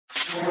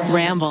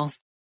Ramble.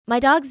 My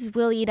dogs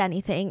will eat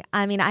anything.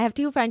 I mean, I have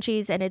 2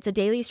 Frenchies and it's a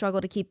daily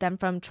struggle to keep them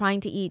from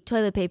trying to eat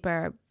toilet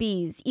paper,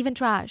 bees, even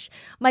trash.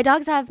 My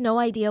dogs have no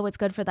idea what's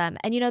good for them.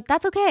 And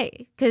that's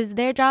okay because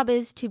their job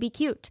is to be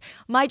cute.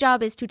 My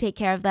job is to take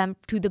care of them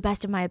to the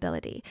best of my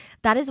ability.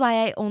 That is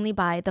why I only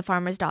buy the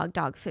Farmer's Dog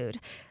dog food.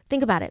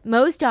 Think about it.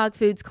 Most dog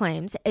foods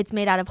claims it's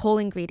made out of whole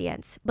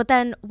ingredients. But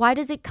then why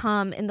does it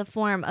come in the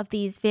form of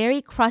these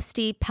very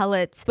crusty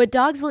pellets? But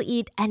dogs will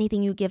eat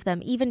anything you give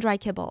them, even dry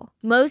kibble.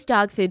 Most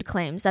dog food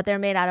claims that they're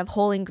made out of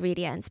whole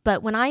ingredients.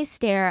 But when I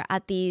stare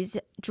at these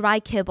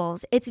dry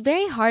kibbles, it's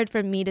very hard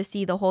for me to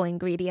see the whole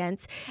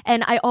ingredients.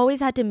 And I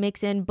always had to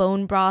mix in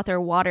bone broth or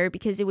water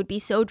because it would be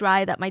so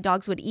dry that my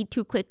dogs would eat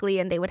too quickly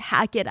and they would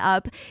hack it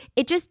up.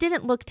 It just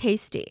didn't look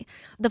tasty.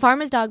 The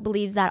Farmer's Dog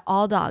believes that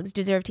all dogs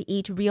deserve to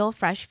eat real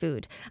fresh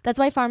food. That's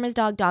why Farmer's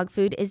Dog dog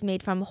food is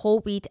made from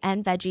whole wheat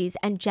and veggies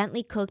and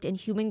gently cooked in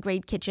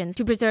human-grade kitchens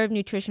to preserve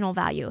nutritional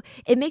value.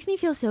 It makes me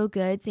feel so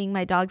good seeing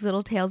my dog's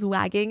little tails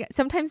wagging.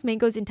 Sometimes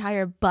Mango's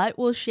entire butt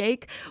will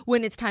shake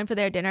when it's time for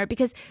their dinner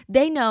because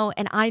they know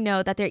and I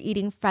know that they're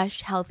eating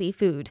fresh, healthy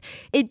food.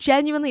 It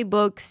genuinely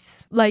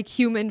looks like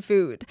human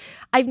food.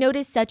 I've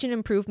noticed such an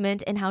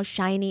improvement in how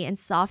shiny and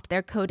soft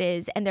their coat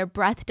is, and their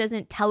breath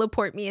doesn't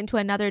teleport me into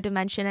another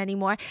dimension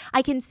anymore.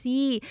 I can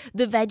see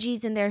the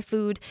veggies in their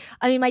food.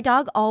 I mean, my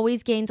dog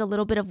always gains a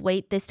little bit of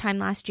weight this time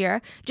last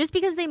year just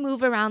because they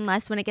move around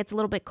less when it gets a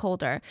little bit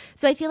colder.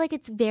 So I feel like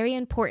it's very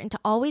important to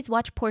always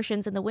watch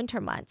portions in the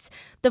winter months.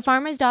 The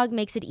Farmer's Dog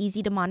makes it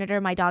easy to monitor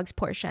my dog's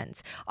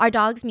portions. Our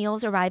dog's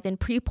meals arrive in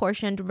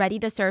pre-portioned,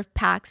 ready-to-serve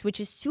packs, which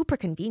is super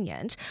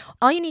convenient.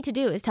 All you need to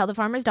do is tell the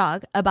Farmer's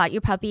Dog about your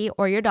puppy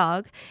or your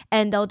dog,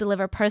 and they'll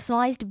deliver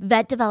personalized,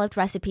 vet-developed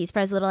recipes for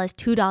as little as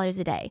 $2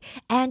 a day.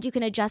 And you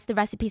can adjust the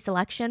recipe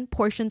selection,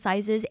 portion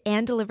sizes,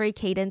 and delivery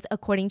cadence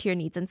according to your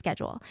needs and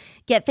schedule.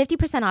 Get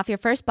 50% off your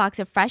first box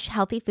of fresh,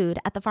 healthy food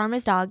at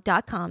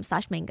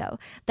thefarmersdog.com/mango.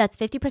 That's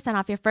 50%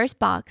 off your first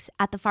box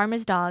at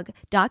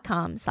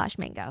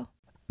thefarmersdog.com/mango.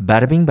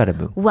 Bada bing, bada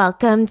boom.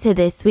 Welcome to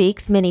this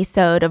week's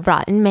mini-sode of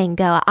Rotten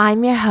Mango.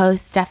 I'm your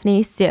host,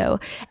 Stephanie Sue.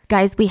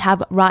 Guys, we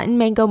have Rotten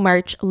Mango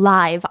merch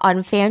live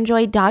on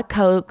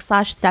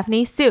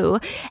fanjoy.co/Stephanie Sue,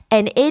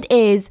 and it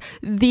is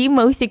the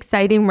most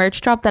exciting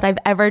merch drop that I've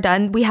ever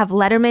done. We have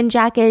Letterman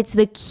jackets,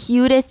 the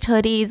cutest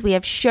hoodies, we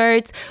have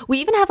shirts, we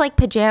even have like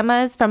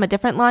pajamas from a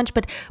different launch,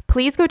 but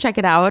please go check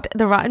it out.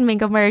 The Rotten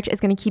Mango merch is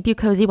going to keep you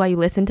cozy while you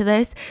listen to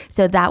this,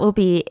 so that will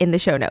be in the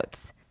show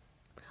notes.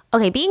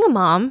 Okay, being a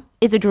mom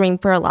is a dream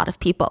for a lot of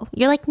people.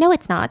 You're like, no,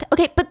 it's not.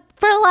 Okay, but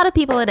for a lot of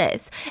people it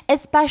is,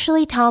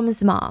 especially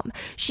Tom's mom.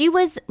 She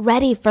was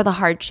ready for the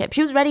hardship.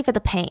 She was ready for the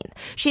pain.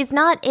 She's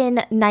not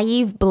in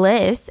naive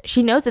bliss.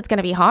 She knows it's going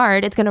to be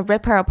hard. It's going to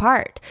rip her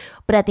apart.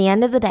 But at the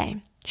end of the day,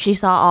 she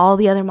saw all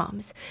the other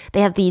moms. They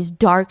have these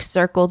dark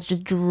circles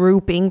just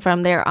drooping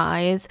from their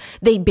eyes.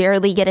 They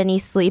barely get any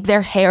sleep.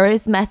 Their hair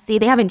is messy.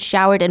 They haven't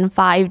showered in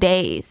 5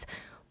 days.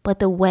 But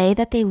the way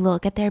that they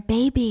look at their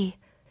baby,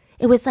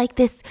 it was like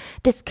this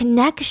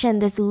connection,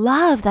 this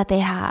love that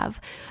they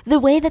have. The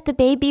way that the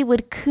baby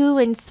would coo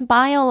and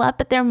smile up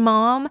at their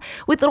mom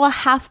with little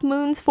half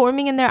moons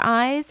forming in their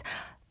eyes.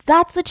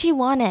 That's what she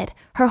wanted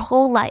her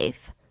whole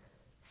life.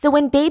 So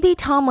when baby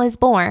Tom was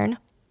born,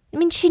 I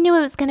mean, she knew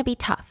it was going to be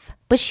tough,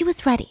 but she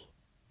was ready.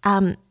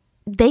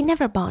 They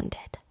never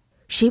bonded.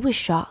 She was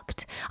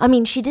shocked. I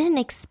mean, she didn't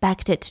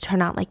expect it to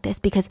turn out like this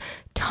because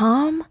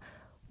Tom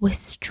was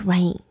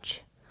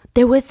strange.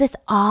 There was this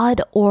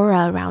odd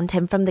aura around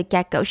him from the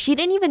get-go. She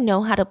didn't even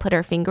know how to put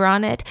her finger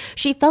on it.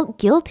 She felt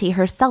guilty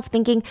herself,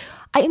 thinking,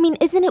 I mean,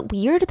 isn't it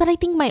weird that I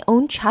think my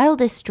own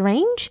child is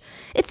strange?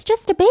 It's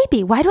just a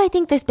baby. Why do I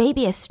think this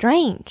baby is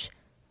strange?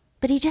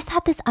 But he just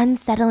had this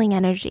unsettling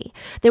energy.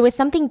 There was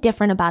something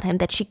different about him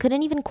that she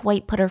couldn't even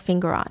quite put her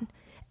finger on.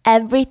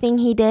 Everything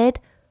he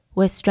did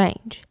was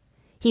strange.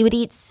 He would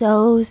eat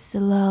so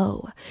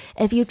slow.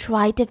 If you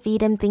tried to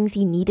feed him things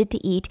he needed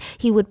to eat,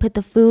 he would put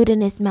the food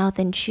in his mouth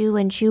and chew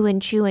and chew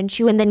and chew and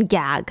chew and then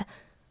gag.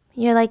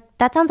 You're like,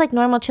 that sounds like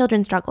normal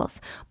children's struggles.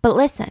 But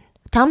listen,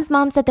 Tom's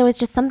mom said there was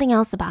just something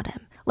else about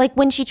him. Like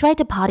when she tried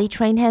to potty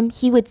train him,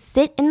 he would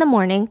sit in the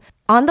morning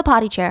on the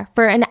potty chair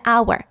for an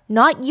hour,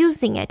 not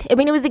using it. I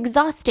mean, it was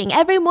exhausting.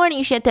 Every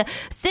morning she had to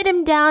sit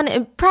him down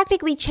and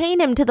practically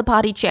chain him to the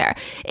potty chair.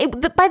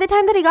 By the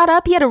time that he got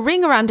up, he had a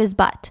ring around his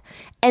butt.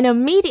 And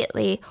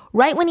immediately,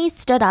 right when he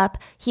stood up,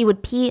 he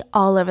would pee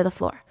all over the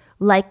floor.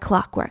 Like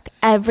clockwork,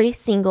 every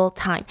single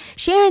time.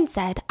 Sharon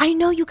said, I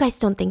know you guys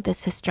don't think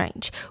this is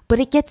strange, but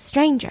it gets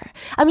stranger.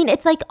 I mean,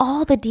 it's like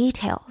all the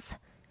details.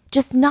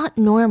 Just not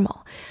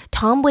normal.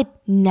 Tom would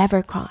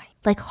never cry.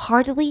 Like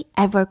hardly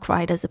ever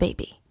cried as a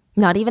baby.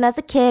 Not even as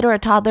a kid or a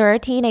toddler or a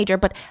teenager,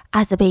 but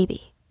as a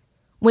baby.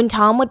 When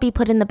Tom would be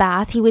put in the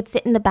bath, he would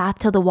sit in the bath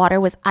till the water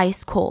was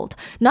ice cold.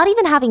 Not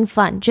even having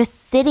fun, just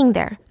sitting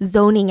there,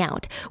 zoning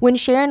out. When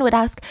Sharon would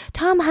ask,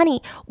 Tom,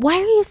 honey, why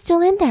are you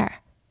still in there?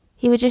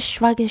 He would just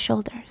shrug his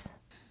shoulders.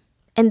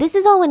 And this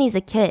is all when he's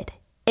a kid.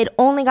 It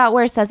only got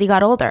worse as he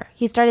got older.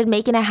 He started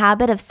making a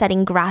habit of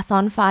setting grass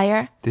on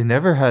fire. They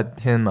never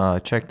had him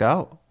checked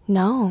out.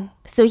 No.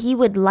 So he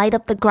would light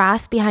up the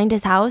grass behind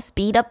his house,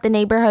 beat up the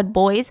neighborhood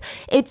boys.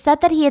 It's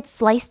said that he had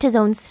sliced his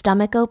own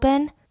stomach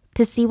open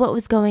to see what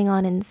was going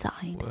on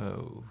inside.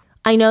 Whoa.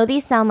 I know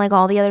these sound like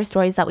all the other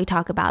stories that we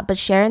talk about, but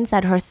Sharon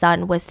said her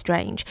son was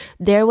strange.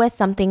 There was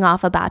something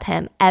off about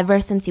him ever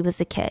since he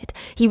was a kid.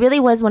 He really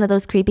was one of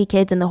those creepy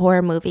kids in the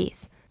horror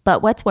movies.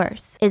 But what's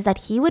worse is that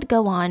he would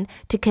go on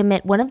to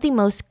commit one of the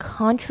most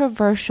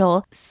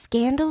controversial,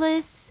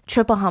 scandalous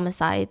triple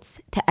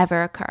homicides to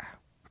ever occur.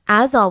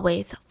 As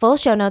always, full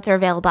show notes are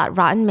available at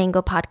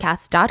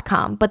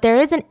rottenmangopodcast.com, but there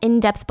is an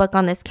in-depth book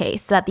on this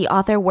case that the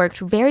author worked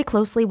very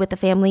closely with the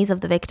families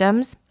of the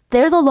victims.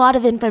 There's a lot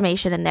of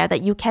information in there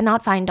that you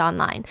cannot find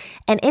online,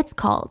 and it's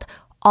called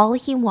All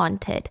He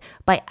Wanted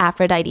by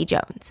Aphrodite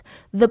Jones.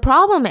 The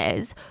problem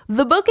is,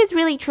 the book is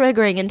really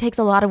triggering and takes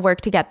a lot of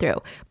work to get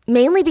through,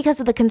 mainly because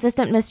of the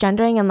consistent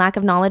misgendering and lack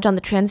of knowledge on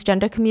the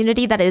transgender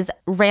community that is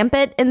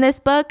rampant in this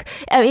book.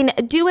 I mean,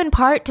 due in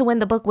part to when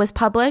the book was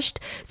published.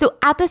 So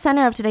at the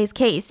center of today's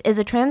case is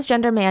a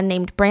transgender man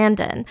named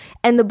Brandon,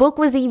 and the book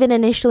was even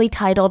initially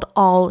titled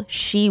All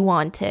She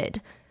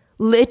Wanted,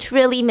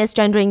 literally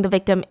misgendering the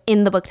victim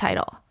in the book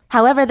title.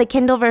 However, the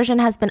Kindle version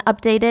has been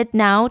updated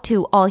now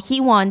to All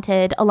He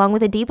Wanted, along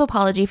with a deep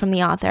apology from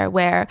the author,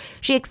 where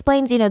she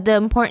explains, the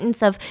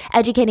importance of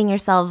educating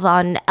yourself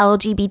on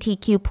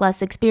LGBTQ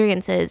plus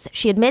experiences.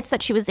 She admits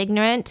that she was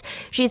ignorant.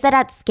 She said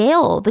at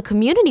scale, the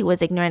community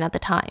was ignorant at the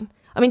time.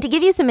 To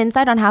give you some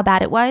insight on how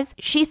bad it was,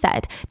 she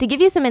said,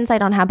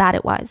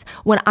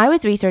 when I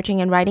was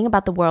researching and writing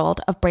about the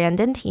world of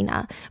Brandon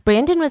Teena,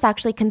 Brandon was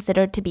actually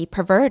considered to be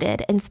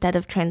perverted instead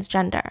of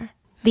transgender.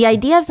 The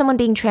idea of someone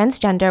being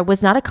transgender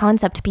was not a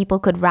concept people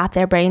could wrap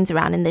their brains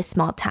around in this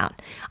small town.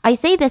 I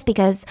say this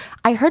because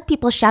I heard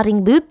people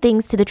shouting lewd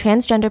things to the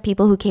transgender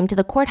people who came to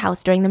the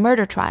courthouse during the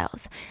murder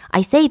trials.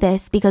 I say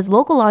this because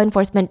local law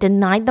enforcement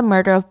denied the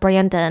murder of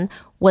Brandon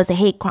was a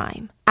hate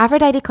crime.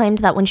 Aphrodite claimed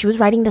that when she was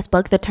writing this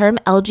book, the term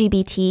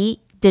LGBT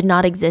did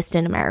not exist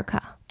in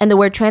America, and the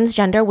word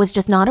transgender was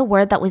just not a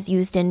word that was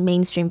used in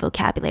mainstream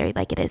vocabulary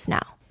like it is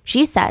now.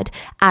 She said,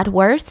 at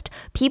worst,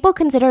 people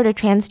considered a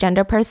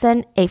transgender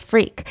person a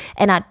freak,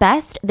 and at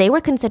best, they were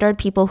considered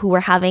people who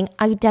were having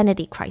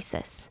identity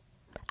crisis.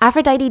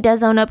 Aphrodite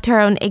does own up to her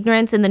own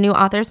ignorance in the new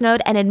author's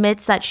note and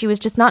admits that she was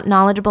just not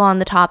knowledgeable on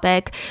the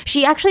topic.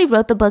 She actually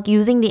wrote the book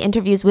using the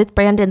interviews with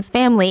Brandon's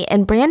family,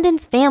 and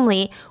Brandon's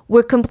family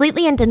were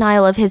completely in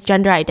denial of his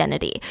gender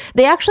identity.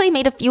 They actually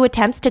made a few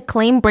attempts to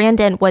claim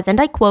Brandon was, and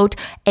I quote,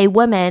 a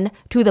woman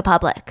to the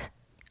public.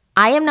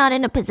 I am not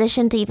in a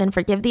position to even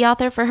forgive the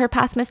author for her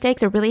past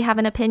mistakes or really have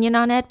an opinion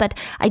on it, but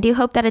I do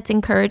hope that it's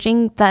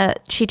encouraging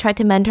that she tried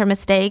to mend her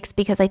mistakes,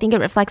 because I think it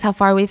reflects how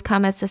far we've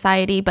come as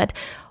society, but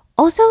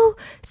also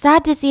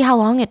sad to see how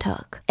long it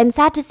took, and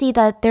sad to see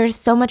that there's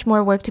so much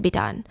more work to be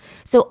done.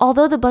 So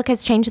although the book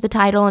has changed the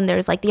title and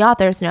there's the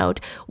author's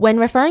note, when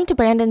referring to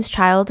Brandon's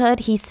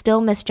childhood, he's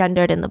still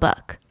misgendered in the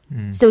book.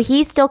 So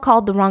he's still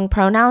called the wrong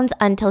pronouns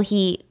until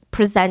he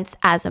presents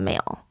as a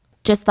male.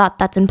 Just thought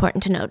that's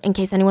important to note in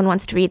case anyone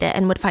wants to read it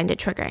and would find it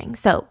triggering.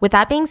 So with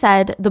that being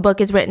said, the book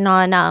is written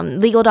on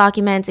legal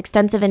documents,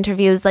 extensive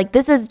interviews.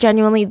 This is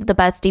genuinely the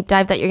best deep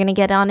dive that you're going to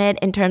get on it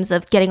in terms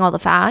of getting all the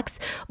facts.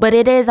 But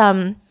it is,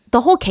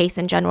 the whole case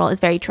in general is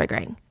very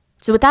triggering.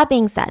 So with that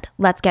being said,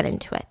 let's get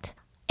into it.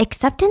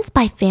 Acceptance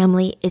by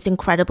family is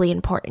incredibly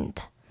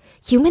important.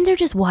 Humans are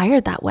just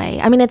wired that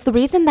way. It's the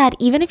reason that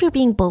even if you're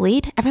being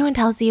bullied, everyone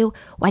tells you,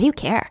 why do you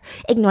care?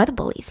 Ignore the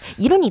bullies.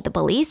 You don't need the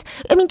bullies.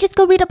 Just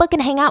go read a book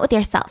and hang out with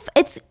yourself.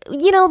 It's,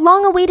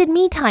 long-awaited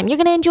me time. You're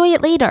going to enjoy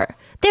it later.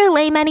 They're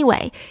lame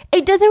anyway.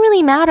 It doesn't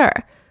really matter,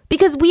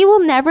 because we will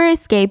never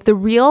escape the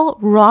real,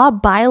 raw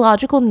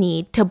biological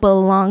need to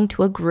belong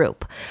to a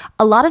group.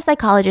 A lot of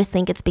psychologists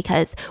think it's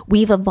because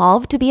we've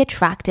evolved to be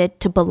attracted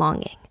to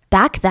belonging.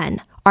 Back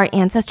then, our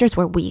ancestors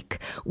were weak.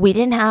 We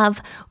didn't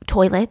have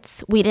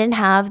toilets. We didn't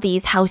have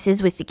these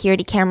houses with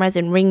security cameras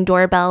and Ring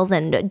doorbells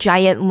and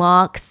giant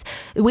locks.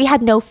 We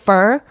had no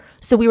fur,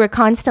 so we were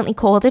constantly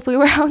cold if we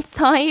were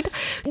outside.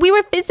 We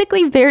were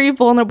physically very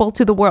vulnerable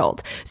to the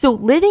world. So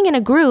living in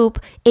a group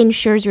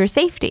ensures your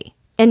safety.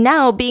 And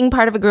now being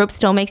part of a group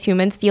still makes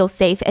humans feel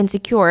safe and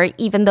secure,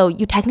 even though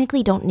you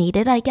technically don't need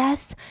it, I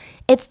guess.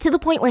 It's to the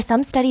point where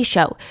some studies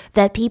show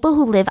that people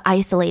who live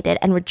isolated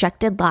and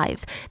rejected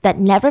lives that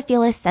never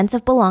feel a sense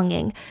of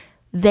belonging,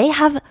 they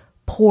have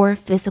poor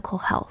physical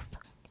health.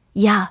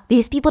 Yeah,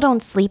 these people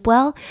don't sleep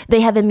well.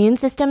 They have immune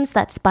systems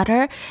that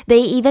sputter. They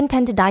even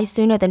tend to die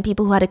sooner than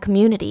people who had a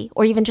community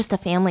or even just a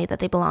family that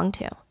they belong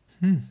to.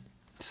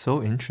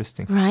 So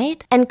interesting.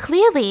 Right? And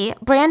clearly,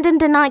 Brandon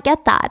did not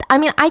get that. I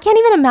can't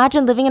even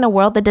imagine living in a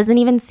world that doesn't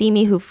even see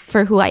me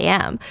for who I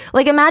am.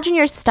 Imagine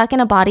you're stuck in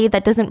a body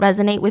that doesn't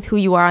resonate with who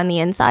you are on the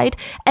inside,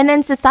 and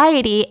then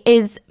society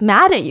is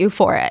mad at you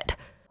for it.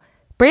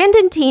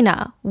 Brandon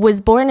Teena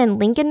was born in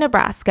Lincoln,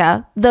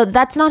 Nebraska, though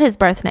that's not his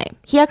birth name.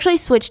 He actually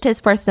switched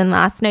his first and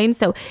last name,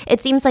 so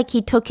it seems like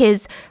he took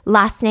his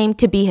last name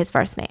to be his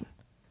first name.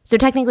 So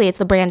technically it's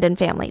the Brandon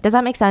family. Does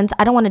that make sense?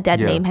 I don't want to dead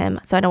Yeah. name him,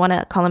 so I don't want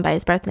to call him by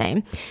his birth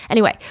name.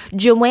 Anyway,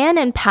 Joanne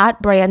and Pat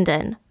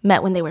Brandon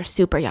met when they were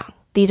super young.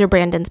 These are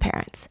Brandon's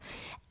parents.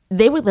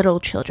 They were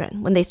little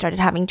children when they started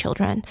having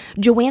children.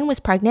 Joanne was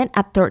pregnant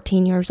at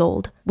 13 years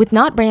old with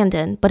not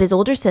Brandon, but his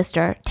older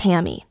sister,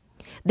 Tammy.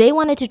 They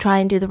wanted to try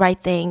and do the right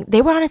thing.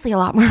 They were honestly a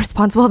lot more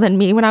responsible than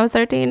me when I was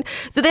 13.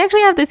 So they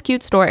actually have this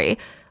cute story.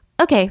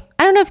 Okay,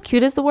 I don't know if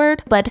cute is the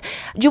word, but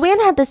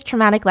Joanne had this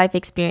traumatic life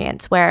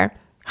experience where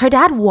her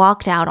dad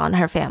walked out on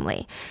her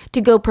family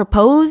to go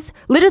propose,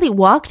 literally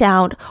walked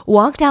down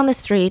the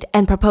street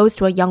and proposed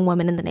to a young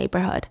woman in the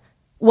neighborhood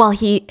while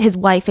his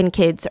wife and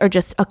kids are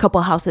just a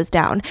couple houses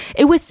down.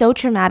 It was so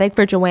traumatic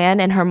for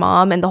Joanne and her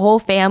mom and the whole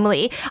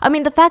family. I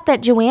mean, the fact that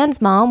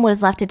Joanne's mom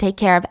was left to take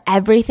care of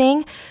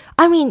everything,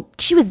 I mean,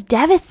 she was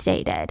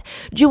devastated.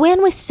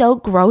 Joanne was so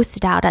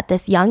grossed out at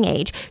this young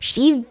age.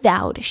 She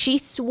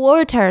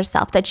swore to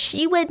herself that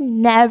she would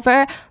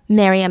never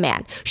marry a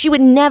man. She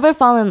would never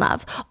fall in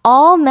love.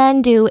 All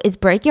men do is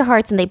break your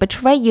hearts and they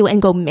betray you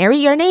and go marry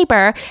your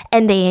neighbor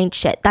and they ain't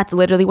shit. That's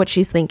literally what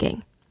she's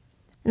thinking.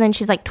 And then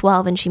she's like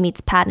 12 and she meets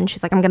Pat and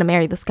she's like, I'm going to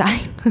marry this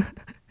guy.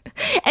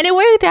 And it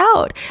worked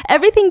out.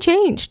 Everything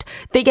changed.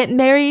 They get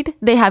married,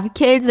 they have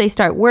kids, they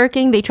start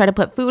working, they try to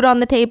put food on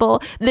the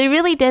table. They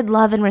really did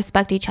love and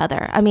respect each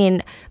other. I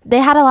mean, they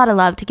had a lot of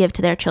love to give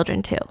to their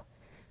children too.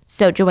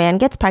 So Joanne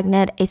gets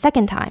pregnant a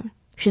second time.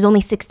 She's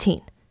only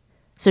 16.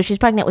 So she's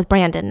pregnant with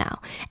Brandon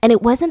now. And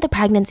it wasn't the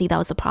pregnancy that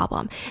was the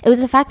problem. It was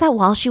the fact that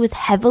while she was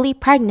heavily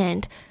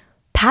pregnant,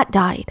 Pat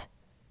died.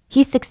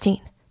 He's 16.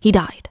 He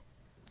died.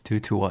 Due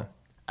to what?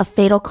 A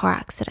fatal car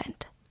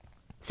accident.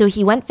 So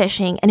he went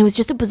fishing and it was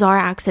just a bizarre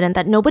accident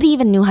that nobody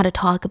even knew how to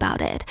talk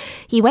about it.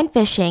 He went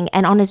fishing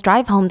and on his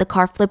drive home, the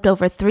car flipped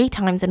over 3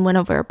 times and went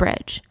over a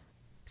bridge.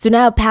 So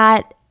now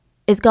Pat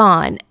is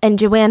gone and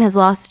Joanne has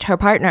lost her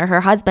partner,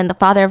 her husband, the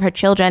father of her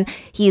children.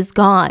 He's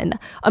gone.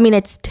 I mean,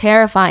 it's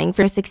terrifying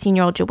for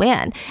 16-year-old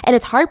Joanne and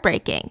it's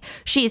heartbreaking.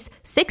 She's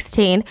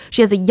 16.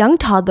 She has a young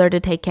toddler to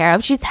take care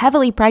of. She's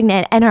heavily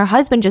pregnant and her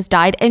husband just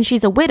died and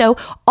she's a widow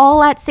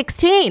all at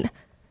 16.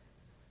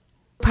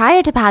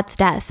 Prior to Pat's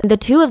death, the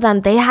two of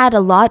them, they had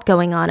a lot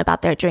going on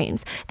about their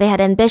dreams. They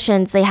had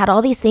ambitions. They had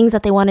all these things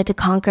that they wanted to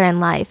conquer in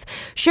life.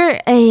 Sure,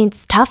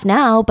 it's tough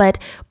now,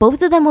 but both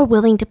of them were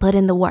willing to put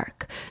in the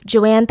work.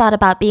 Joanne thought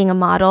about being a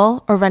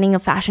model or running a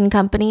fashion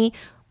company,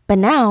 but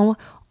now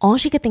all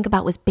she could think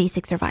about was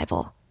basic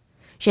survival.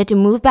 She had to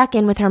move back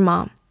in with her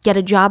mom, get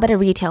a job at a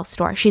retail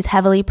store. She's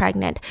heavily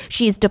pregnant.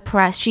 She's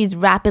depressed. She's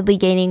rapidly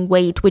gaining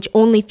weight, which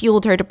only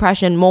fueled her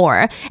depression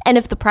more. And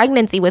if the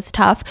pregnancy was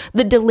tough,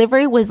 the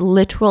delivery was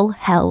literal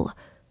hell.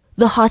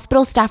 The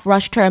hospital staff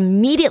rushed her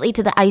immediately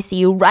to the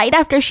ICU right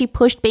after she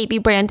pushed baby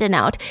Brandon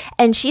out.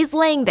 And she's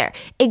laying there,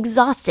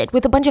 exhausted,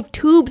 with a bunch of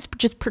tubes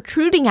just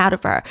protruding out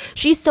of her.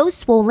 She's so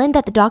swollen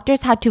that the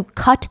doctors had to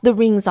cut the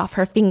rings off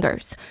her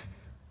fingers.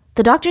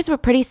 The doctors were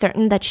pretty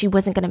certain that she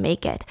wasn't going to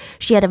make it.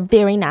 She had a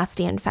very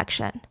nasty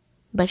infection.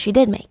 But she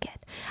did make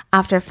it.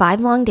 After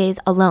 5 long days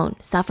alone,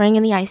 suffering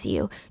in the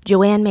ICU,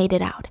 Joanne made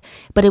it out.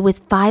 But it was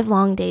 5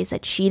 long days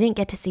that she didn't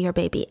get to see her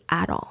baby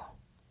at all.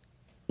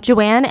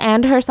 Joanne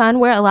and her son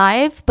were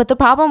alive, but the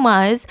problem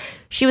was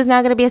she was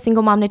now going to be a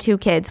single mom to 2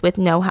 kids with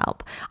no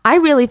help. I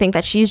really think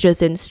that she's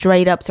just in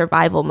straight up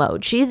survival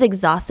mode. She's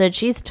exhausted,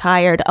 she's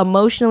tired,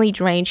 emotionally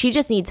drained. She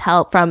just needs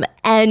help from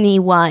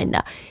anyone.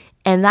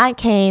 And that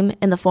came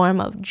in the form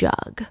of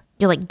Jug.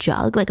 You're like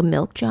Jug, like a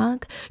milk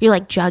jug? You're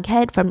like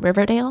Jughead from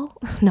Riverdale?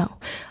 No.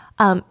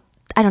 I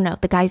don't know.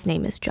 The guy's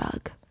name is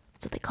Jug.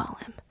 That's what they call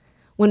him.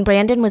 When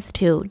Brandon was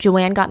 2,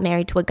 Joanne got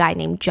married to a guy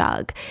named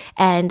Jug.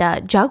 And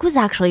Jug was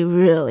actually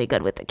really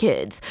good with the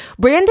kids.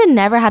 Brandon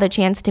never had a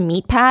chance to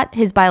meet Pat,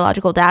 his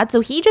biological dad,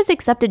 so he just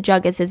accepted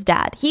Jug as his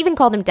dad. He even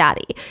called him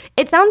Daddy.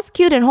 It sounds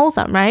cute and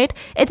wholesome, right?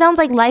 It sounds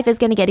like life is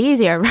going to get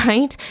easier,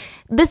 right?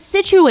 The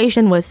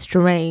situation was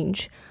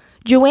strange.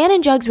 Joanne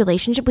and Jug's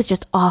relationship was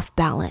just off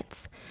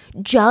balance.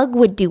 Jug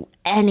would do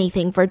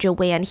anything for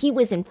Joanne. He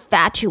was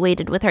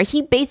infatuated with her.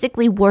 He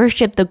basically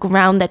worshipped the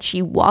ground that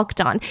she walked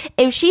on.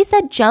 If she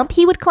said jump,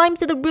 he would climb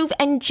to the roof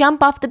and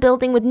jump off the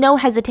building with no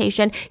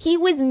hesitation. He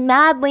was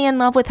madly in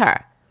love with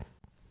her.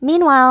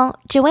 Meanwhile,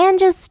 Joanne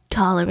just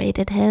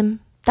tolerated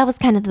him. That was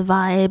kind of the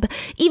vibe.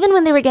 Even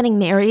when they were getting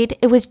married,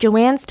 it was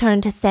Joanne's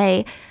turn to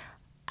say,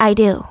 I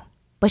do.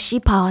 But she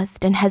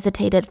paused and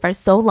hesitated for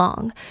so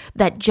long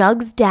that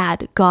Jug's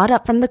dad got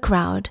up from the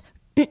crowd.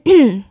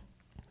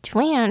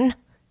 Joanne,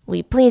 will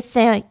you please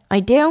say I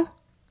do?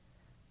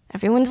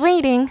 Everyone's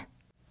waiting.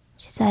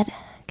 She said,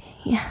 okay,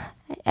 yeah,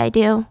 I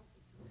do.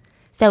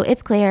 So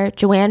it's clear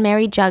Joanne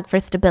married Jug for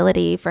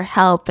stability, for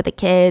help, for the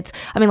kids.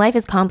 I mean, life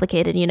is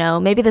complicated, you know.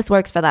 Maybe this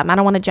works for them. I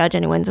don't want to judge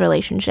anyone's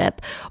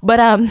relationship. But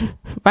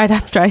right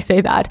after I say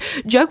that,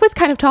 Jug was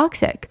kind of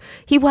toxic.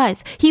 He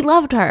was. He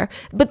loved her.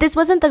 But this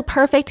wasn't the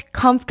perfect,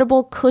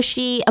 comfortable,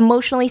 cushy,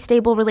 emotionally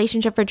stable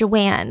relationship for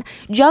Joanne.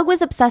 Jug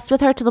was obsessed with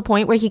her to the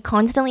point where he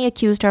constantly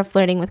accused her of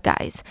flirting with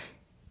guys.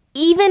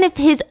 Even if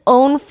his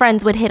own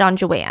friends would hit on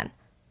Joanne.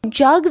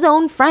 Jug's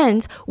own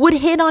friends would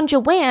hit on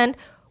Joanne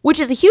which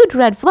is a huge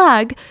red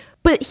flag,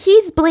 but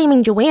he's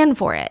blaming Joanne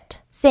for it,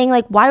 saying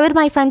like, why would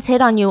my friends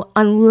hit on you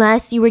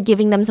unless you were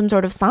giving them some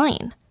sort of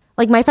sign?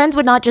 Like, my friends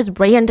would not just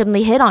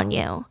randomly hit on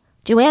you.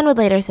 Joanne would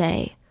later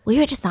say, we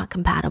were just not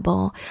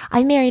compatible.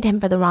 I married him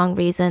for the wrong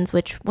reasons,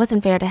 which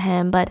wasn't fair to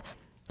him, but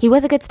he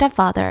was a good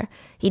stepfather.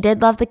 He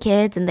did love the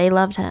kids and they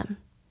loved him.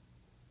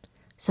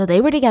 So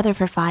they were together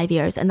for 5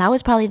 years, and that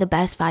was probably the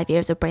best 5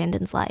 years of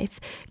Brandon's life.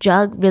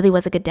 Jug really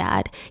was a good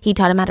dad. He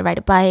taught him how to ride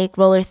a bike,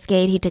 roller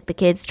skate. He took the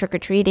kids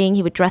trick-or-treating.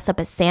 He would dress up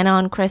as Santa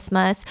on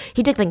Christmas.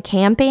 He took them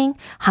camping,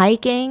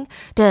 hiking,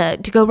 to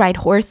go ride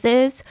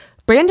horses.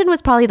 Brandon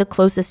was probably the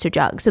closest to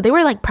Jug, so they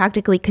were like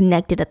practically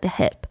connected at the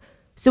hip.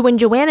 So when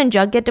Joanne and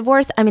Jug get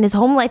divorced, I mean, his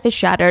home life is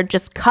shattered,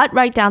 just cut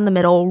right down the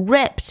middle,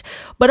 ripped.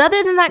 But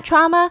other than that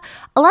trauma,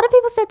 a lot of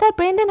people said that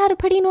Brandon had a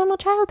pretty normal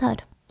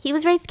childhood. He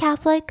was raised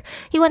Catholic.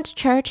 He went to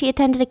church. He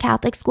attended a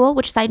Catholic school,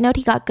 which, side note,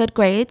 he got good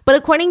grades. But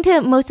according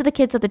to most of the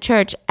kids at the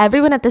church,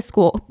 everyone at this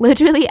school,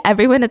 literally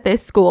everyone at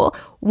this school,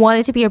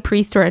 wanted to be a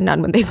priest or a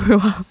nun when they grew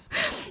up.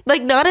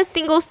 Like, not a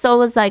single soul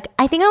was like,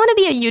 I think I want to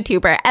be a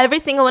YouTuber. Every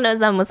single one of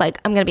them was like,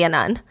 I'm going to be a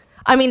nun.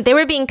 I mean, they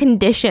were being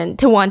conditioned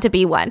to want to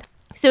be one.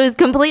 So it was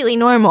completely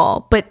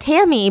normal. But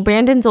Tammy,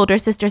 Brandon's older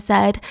sister,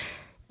 said,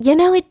 you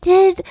know, it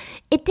did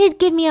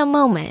give me a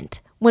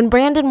moment when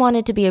Brandon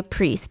wanted to be a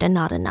priest and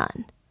not a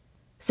nun.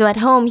 So at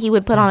home, he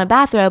would put on a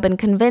bathrobe and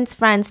convince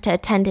friends to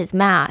attend his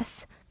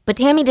mass. But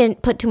Tammy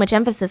didn't put too much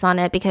emphasis on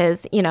it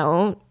because, you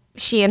know,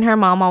 she and her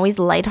mom always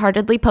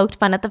lightheartedly poked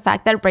fun at the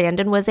fact that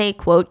Brandon was a,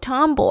 quote,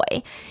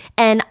 tomboy.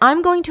 And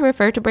I'm going to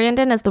refer to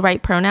Brandon as the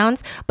right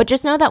pronouns, but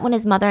just know that when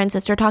his mother and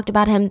sister talked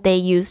about him, they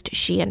used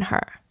she and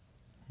her.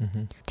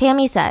 Mm-hmm.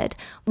 Tammy said,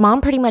 Mom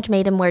pretty much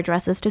made him wear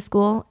dresses to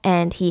school,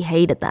 and he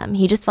hated them.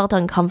 He just felt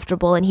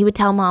uncomfortable, and he would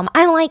tell Mom,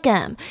 I don't like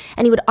him.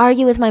 And he would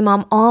argue with my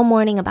mom all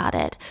morning about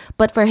it.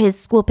 But for his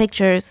school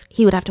pictures,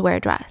 he would have to wear a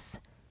dress.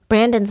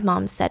 Brandon's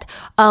mom said,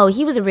 oh,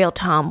 he was a real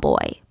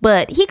tomboy,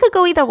 but he could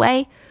go either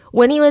way.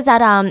 When he was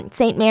at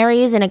St.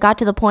 Mary's and it got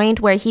to the point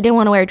where he didn't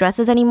want to wear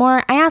dresses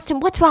anymore, I asked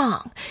him, what's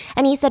wrong?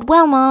 And he said,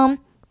 well, Mom,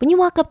 when you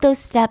walk up those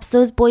steps,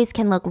 those boys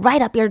can look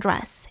right up your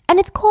dress, and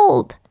it's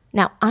cold.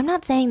 Now, I'm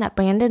not saying that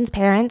Brandon's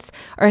parents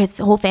or his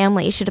whole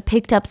family should have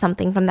picked up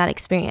something from that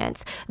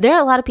experience. There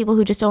are a lot of people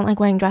who just don't like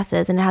wearing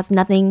dresses, and it has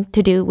nothing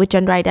to do with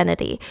gender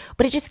identity,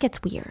 but it just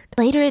gets weird.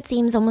 Later, it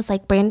seems almost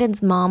like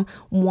Brandon's mom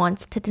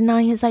wants to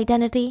deny his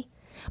identity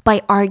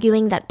by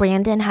arguing that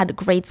Brandon had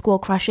grade school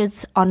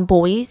crushes on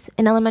boys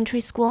in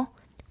elementary school,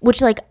 which,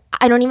 like,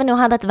 I don't even know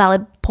how that's a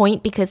valid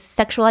point because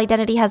sexual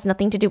identity has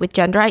nothing to do with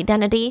gender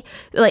identity.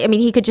 Like, I mean,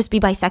 he could just be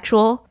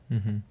bisexual.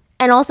 Mm-hmm.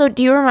 And also,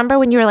 do you remember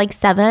when you were like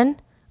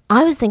 7?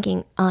 I was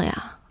thinking, oh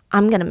yeah,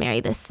 I'm going to marry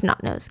this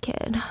snot-nosed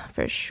kid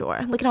for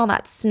sure. Look at all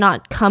that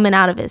snot coming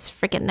out of his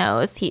freaking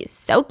nose. He's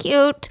so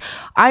cute.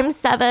 I'm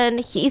 7.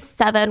 He's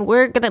 7.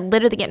 We're going to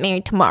literally get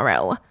married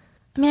tomorrow.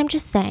 I mean, I'm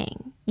just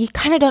saying, you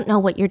kind of don't know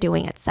what you're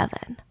doing at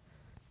 7.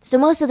 So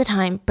most of the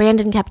time,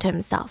 Brandon kept to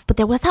himself, but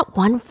there was that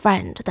one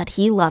friend that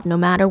he loved no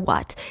matter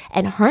what,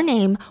 and her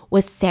name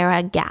was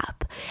Sarah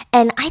Gap.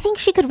 And I think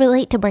she could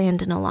relate to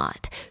Brandon a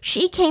lot.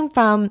 She came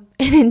from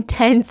an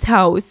intense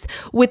house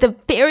with a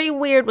very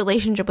weird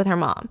relationship with her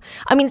mom.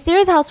 I mean,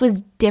 Sarah's house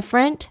was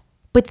different,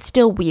 but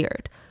still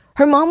weird.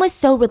 Her mom was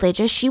so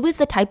religious, she was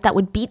the type that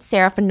would beat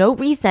Sarah for no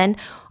reason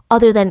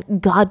other than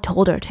God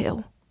told her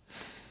to.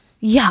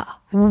 Yeah,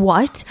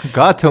 what?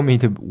 God told me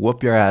to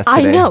whoop your ass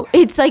today. I know.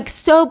 It's like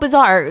so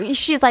bizarre.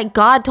 She's like,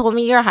 God told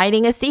me you're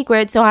hiding a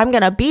secret, so I'm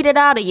going to beat it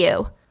out of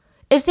you.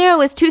 If Sarah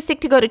was too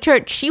sick to go to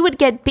church, she would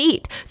get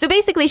beat. So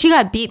basically, she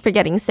got beat for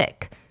getting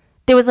sick.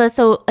 There was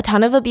also a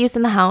ton of abuse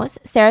in the house.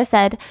 Sarah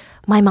said,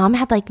 my mom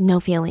had like no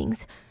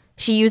feelings.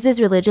 She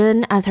uses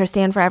religion as her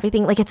stand for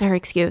everything, like it's her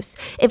excuse.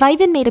 If I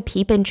even made a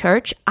peep in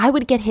church, I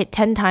would get hit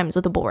 10 times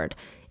with a board.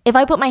 If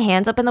I put my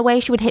hands up in the way,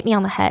 she would hit me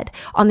on the head,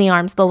 on the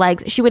arms, the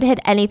legs. She would hit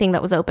anything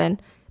that was open.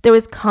 There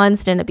was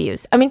constant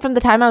abuse. I mean, from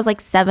the time I was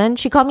like 7,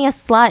 she called me a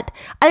slut.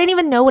 I didn't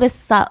even know what a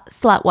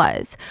slut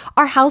was.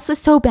 Our house was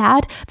so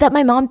bad that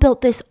my mom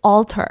built this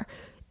altar.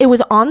 It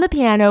was on the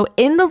piano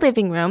in the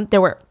living room.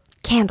 There were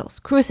candles,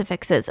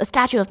 crucifixes, a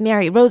statue of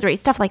Mary, rosary,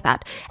 stuff like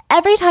that.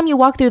 Every time you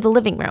walk through the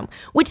living room,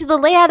 which the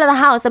layout of the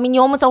house, I mean, you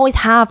almost always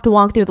have to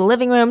walk through the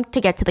living room to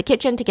get to the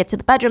kitchen, to get to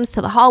the bedrooms,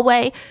 to the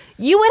hallway.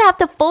 You would have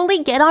to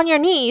fully get on your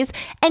knees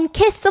and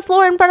kiss the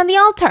floor in front of the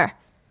altar.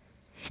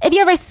 If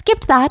you ever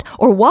skipped that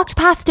or walked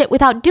past it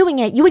without doing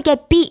it, you would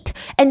get beat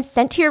and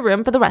sent to your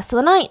room for the rest of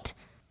the night.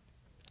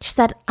 She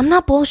said, I'm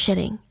not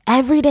bullshitting.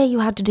 Every day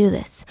you had to do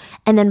this.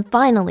 And then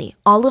finally,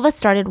 all of us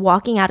started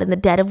walking out in the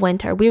dead of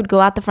winter. We would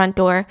go out the front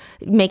door,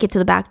 make it to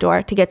the back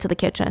door to get to the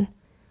kitchen,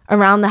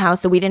 around the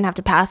house so we didn't have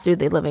to pass through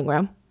the living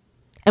room.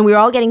 And we were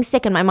all getting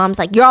sick and my mom's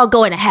like, you're all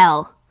going to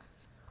hell.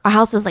 Our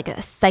house was like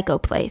a psycho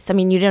place. I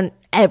mean, you didn't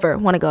ever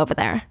want to go over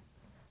there.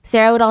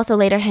 Sarah would also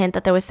later hint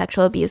that there was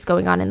sexual abuse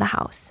going on in the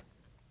house.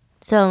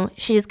 So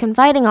she's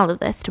confiding all of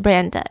this to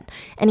Brandon.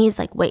 And he's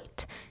like,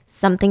 wait,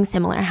 something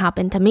similar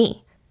happened to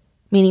me.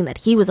 Meaning that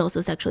he was also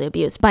sexually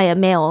abused by a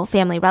male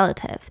family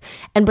relative.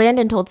 And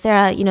Brandon told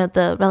Sarah, you know,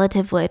 the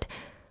relative would,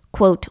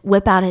 quote,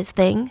 whip out his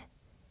thing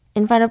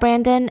in front of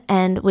Brandon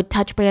and would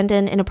touch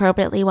Brandon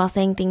inappropriately while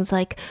saying things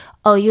like,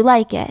 oh, you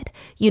like it.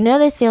 You know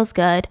this feels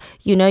good.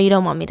 You know you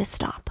don't want me to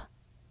stop.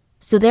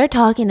 So they're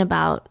talking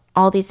about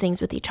all these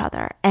things with each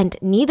other, and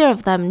neither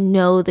of them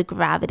know the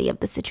gravity of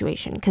the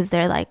situation because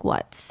they're like,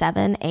 what,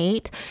 7,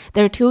 8?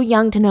 They're too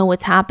young to know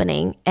what's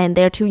happening, and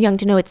they're too young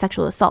to know it's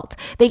sexual assault.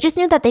 They just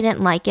knew that they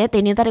didn't like it.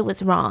 They knew that it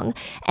was wrong,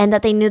 and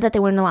that they knew that they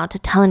weren't allowed to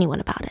tell anyone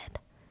about it.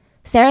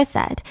 Sarah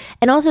said,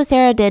 and also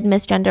Sarah did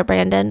misgender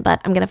Brandon, but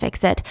I'm going to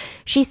fix it.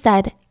 She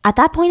said, at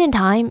that point in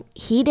time,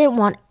 he didn't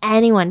want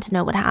anyone to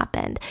know what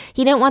happened.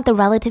 He didn't want the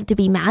relative to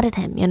be mad at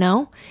him, you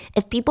know?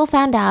 If people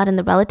found out and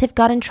the relative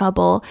got in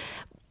trouble,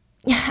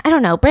 I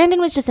don't know, Brandon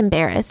was just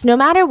embarrassed. No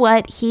matter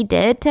what he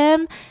did to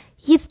him,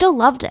 he still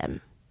loved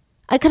him.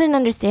 I couldn't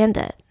understand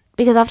it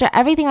because after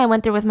everything I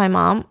went through with my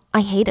mom,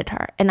 I hated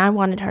her and I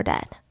wanted her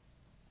dead.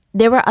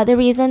 There were other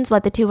reasons why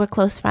the two were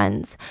close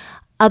friends.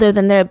 Other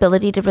than their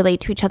ability to relate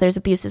to each other's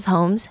abusive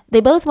homes,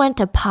 they both went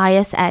to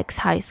Pius X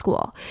High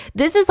School.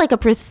 This is like a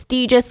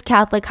prestigious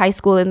Catholic high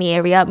school in the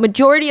area.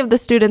 Majority of the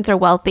students are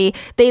wealthy.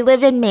 They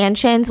live in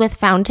mansions with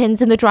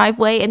fountains in the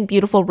driveway and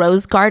beautiful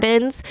rose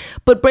gardens.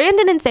 But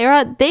Brandon and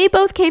Sarah, they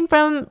both came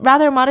from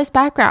rather modest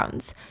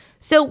backgrounds.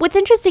 So what's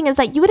interesting is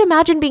that you would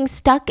imagine being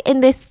stuck in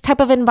this type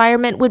of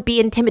environment would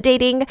be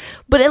intimidating,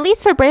 but at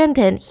least for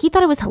Brandon, he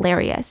thought it was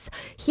hilarious.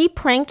 He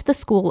pranked the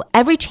school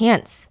every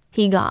chance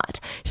he got.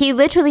 He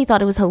literally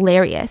thought it was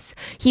hilarious.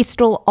 He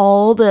stole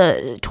all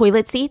the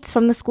toilet seats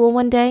from the school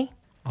one day.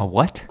 A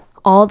what?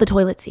 All the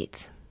toilet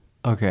seats.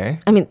 Okay.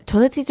 I mean,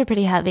 toilet seats are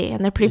pretty heavy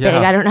and they're pretty big.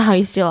 Yeah. I don't know how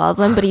you steal all of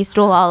them, but he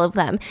stole all of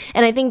them.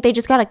 And I think they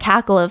just got a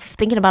cackle of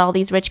thinking about all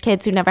these rich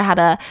kids who never had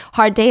a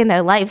hard day in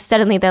their life.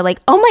 Suddenly they're like,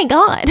 oh my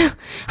God,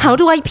 how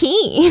do I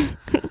pee?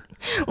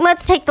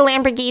 Let's take the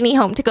Lamborghini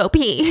home to go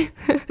pee.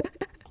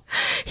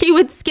 He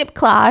would skip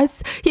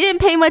class. He didn't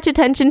pay much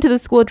attention to the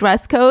school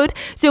dress code.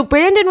 So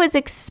Brandon was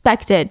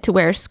expected to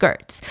wear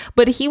skirts,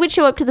 but he would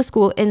show up to the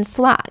school in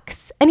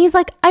slacks. And he's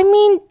like, I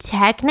mean,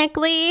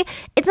 technically,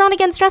 it's not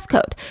against dress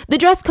code. The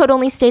dress code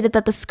only stated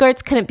that the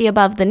skirts couldn't be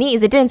above the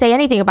knees. It didn't say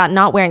anything about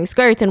not wearing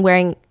skirts and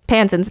wearing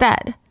pants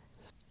instead.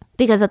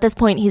 Because at this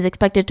point, he's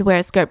expected to wear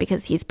a skirt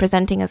because he's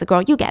presenting as a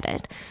girl. You get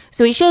it.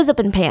 So he shows up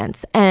in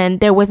pants,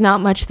 and there was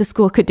not much the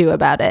school could do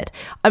about it.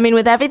 I mean,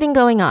 with everything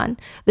going on,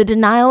 the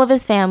denial of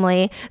his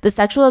family, the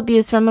sexual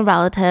abuse from a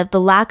relative, the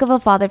lack of a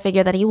father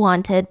figure that he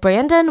wanted,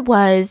 Brandon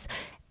was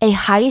a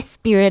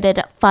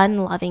high-spirited,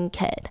 fun-loving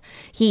kid.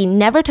 He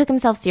never took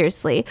himself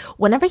seriously.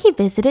 Whenever he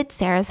visited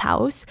Sarah's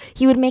house,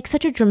 he would make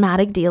such a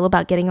dramatic deal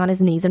about getting on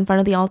his knees in front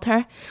of the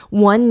altar,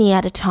 one knee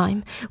at a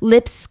time,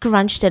 lips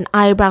scrunched and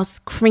eyebrows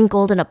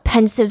crinkled in a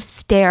pensive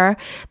stare.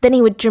 Then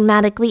he would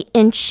dramatically,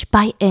 inch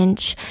by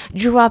inch,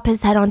 drop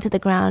his head onto the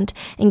ground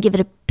and give it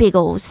a big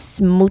old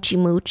smoochy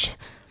mooch.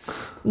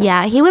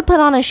 Yeah, he would put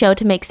on a show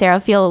to make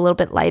Sarah feel a little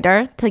bit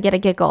lighter, to get a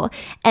giggle.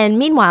 And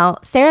meanwhile,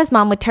 Sarah's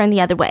mom would turn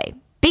the other way.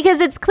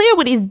 Because it's clear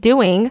what he's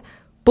doing,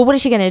 but what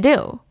is she going to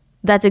do?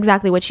 That's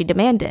exactly what she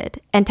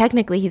demanded. And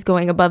technically, he's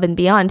going above and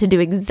beyond to do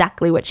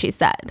exactly what she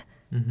said.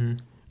 Mm-hmm.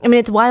 I mean,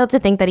 it's wild to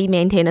think that he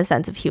maintained a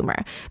sense of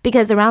humor.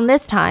 Because around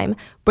this time,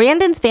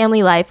 Brandon's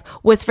family life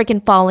was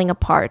freaking falling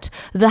apart.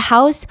 The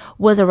house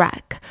was a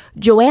wreck.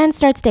 Joanne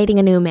starts dating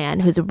a new man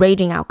who's a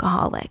raging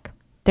alcoholic.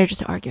 They're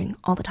just arguing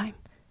all the time.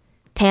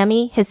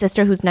 Tammy, his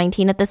sister who's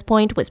 19 at this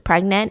point, was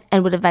pregnant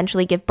and would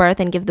eventually give birth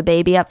and give the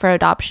baby up for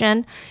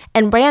adoption.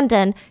 And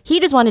Brandon, he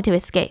just wanted to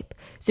escape.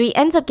 So he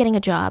ends up getting a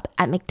job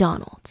at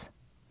McDonald's.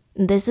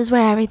 And this is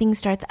where everything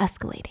starts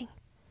escalating.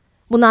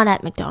 Well, not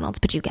at McDonald's,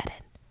 but you get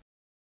it.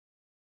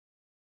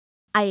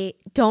 I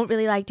don't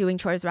really like doing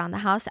chores around the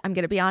house, I'm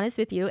going to be honest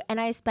with you, and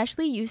I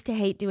especially used to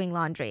hate doing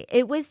laundry.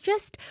 It was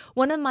just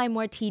one of my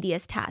more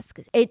tedious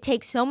tasks. It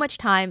takes so much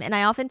time, and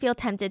I often feel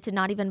tempted to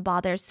not even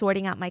bother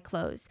sorting out my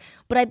clothes.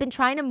 But I've been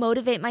trying to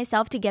motivate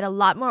myself to get a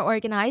lot more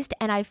organized,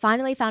 and I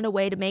finally found a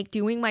way to make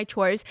doing my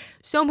chores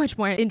so much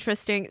more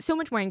interesting, so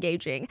much more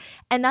engaging,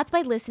 and that's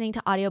by listening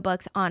to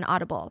audiobooks on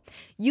Audible.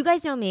 You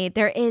guys know me,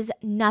 there is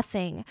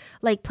nothing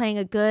like playing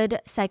a good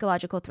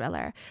psychological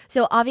thriller.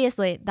 So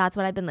obviously, that's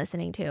what I've been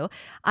listening to.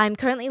 I'm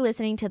currently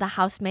listening to The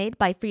Housemaid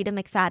by Frida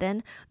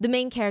McFadden. The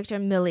main character,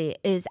 Millie,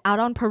 is out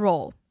on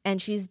parole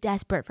and she's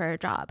desperate for a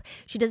job.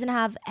 She doesn't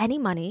have any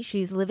money.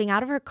 She's living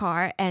out of her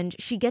car and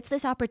she gets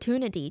this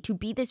opportunity to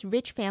be this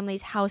rich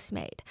family's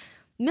housemaid.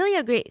 Millie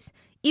agrees,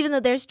 even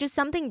though there's just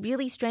something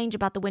really strange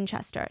about the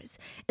Winchesters.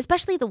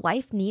 Especially the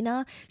wife,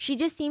 Nina. She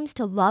just seems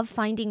to love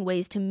finding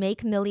ways to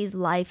make Millie's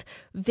life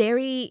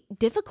very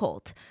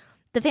difficult.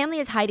 The family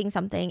is hiding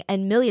something,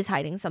 and Millie is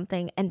hiding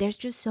something, and there's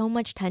just so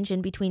much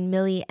tension between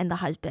Millie and the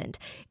husband.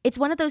 It's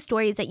one of those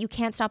stories that you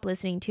can't stop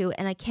listening to,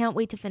 and I can't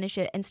wait to finish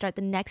it and start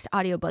the next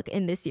audiobook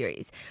in this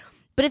series.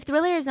 But if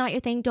thriller is not your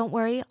thing, don't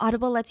worry.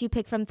 Audible lets you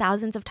pick from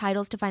thousands of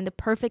titles to find the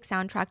perfect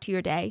soundtrack to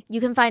your day. You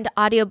can find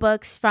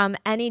audiobooks from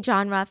any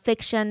genre,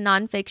 fiction,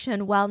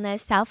 nonfiction,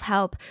 wellness,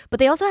 self-help, but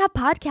they also have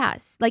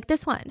podcasts like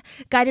this one,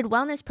 guided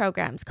wellness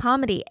programs,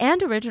 comedy,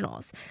 and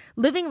originals.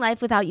 Living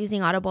life without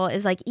using Audible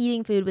is like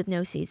eating food with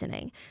no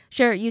seasoning.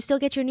 Sure, you still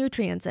get your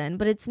nutrients in,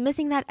 but it's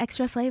missing that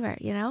extra flavor,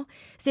 you know?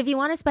 So if you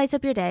want to spice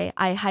up your day,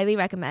 I highly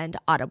recommend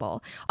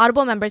Audible.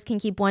 Audible members can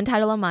keep one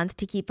title a month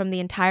to keep from the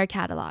entire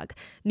catalog.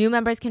 New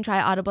members can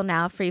try Audible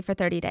now free for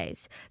 30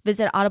 days.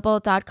 Visit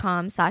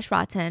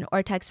audible.com/rotten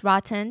or text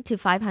rotten to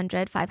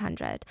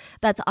 500-500.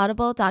 That's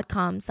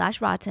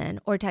audible.com/rotten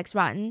or text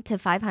rotten to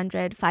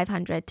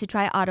 500-500 to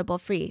try Audible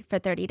free for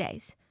 30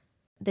 days.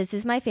 This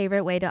is my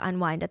favorite way to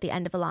unwind at the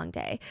end of a long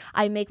day.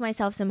 I make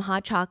myself some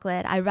hot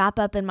chocolate, I wrap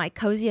up in my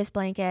coziest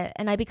blanket,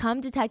 and I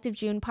become Detective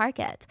June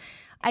Parkett.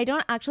 I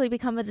don't actually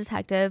become a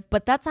detective,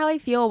 but that's how I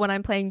feel when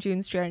I'm playing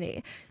June's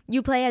Journey.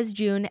 You play as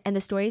June, and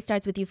the story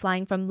starts with you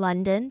flying from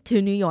London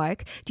to New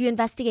York to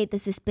investigate the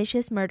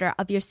suspicious murder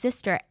of your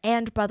sister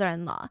and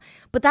brother-in-law.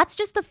 But that's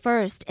just the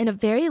first in a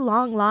very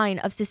long line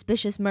of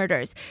suspicious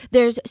murders.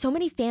 There's so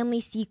many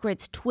family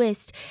secrets,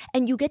 twists,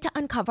 and you get to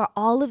uncover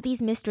all of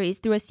these mysteries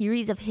through a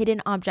series of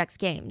hidden objects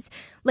games.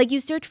 Like you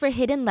search for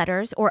hidden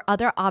letters or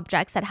other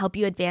objects that help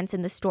you advance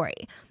in the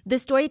story. The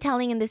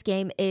storytelling in this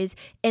game is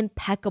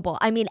impeccable.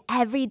 I mean,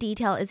 every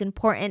detail is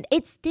important.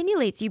 It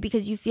stimulates you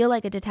because you feel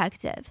like a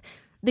detective.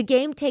 The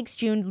game takes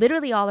June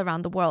literally all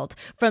around the world,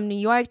 from New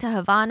York to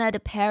Havana to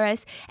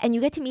Paris, and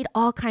you get to meet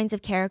all kinds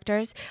of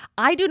characters.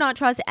 I do not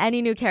trust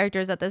any new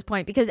characters at this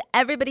point because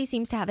everybody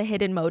seems to have a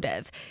hidden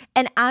motive.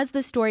 And as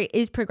the story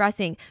is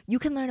progressing, you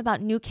can learn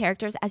about new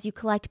characters as you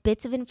collect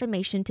bits of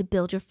information to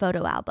build your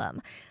photo album.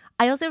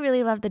 I also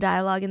really love the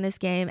dialogue in this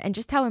game and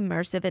just how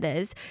immersive it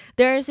is.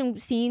 There are some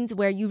scenes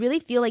where you really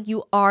feel like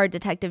you are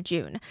Detective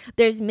June.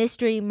 There's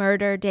mystery,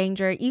 murder,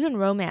 danger, even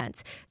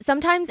romance.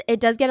 Sometimes it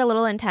does get a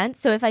little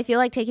intense, so if I feel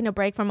like taking a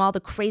break from all the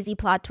crazy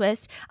plot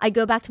twists, I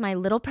go back to my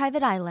little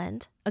private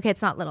island. Okay,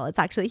 it's not little, it's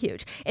actually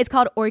huge. It's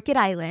called Orchid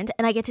Island,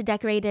 and I get to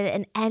decorate it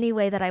in any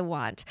way that I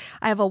want.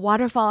 I have a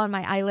waterfall on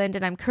my island,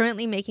 and I'm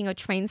currently making a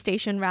train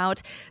station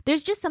route.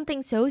 There's just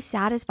something so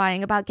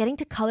satisfying about getting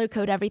to color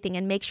code everything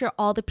and make sure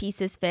all the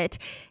pieces fit.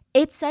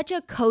 It's such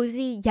a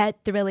cozy yet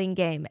thrilling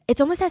game. It's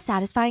almost as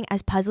satisfying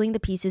as puzzling the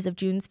pieces of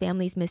June's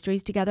family's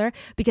mysteries together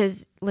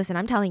because, listen,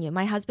 I'm telling you,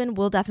 my husband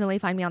will definitely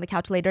find me on the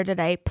couch later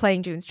today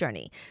playing June's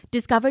Journey.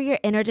 Discover your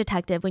inner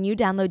detective when you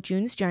download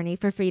June's Journey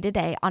for free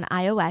today on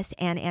iOS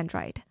and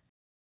Android.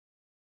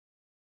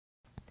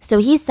 So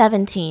he's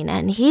 17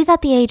 and he's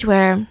at the age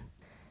where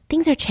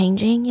things are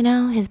changing, you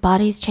know, his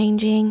body's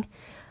changing.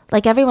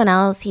 Like everyone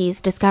else,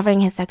 he's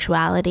discovering his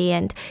sexuality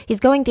and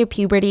he's going through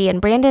puberty and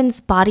Brandon's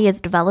body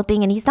is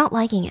developing and he's not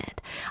liking it.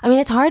 I mean,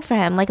 it's hard for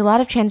him, like a lot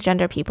of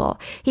transgender people.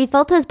 He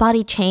felt his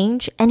body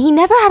change and he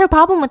never had a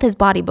problem with his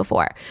body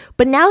before.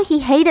 But now he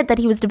hated that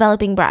he was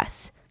developing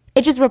breasts.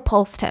 It just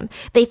repulsed him.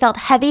 They felt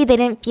heavy, they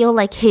didn't feel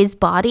like his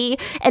body.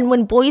 And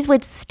when boys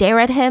would stare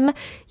at him,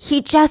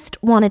 he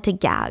just wanted to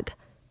gag.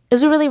 It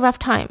was a really rough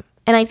time.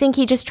 And I think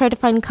he just tried to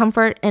find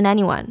comfort in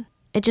anyone.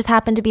 It just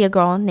happened to be a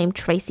girl named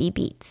Tracy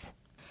Beats.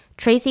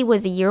 Tracy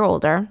was a year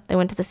older, they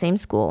went to the same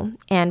school,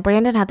 and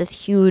Brandon had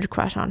this huge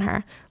crush on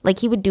her. Like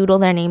he would doodle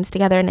their names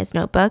together in his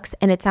notebooks,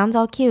 and it sounds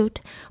all cute,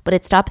 but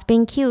it stops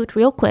being cute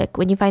real quick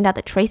when you find out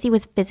that Tracy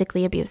was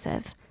physically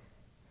abusive.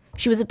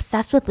 She was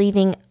obsessed with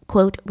leaving,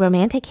 quote,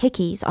 romantic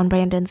hickeys on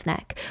Brandon's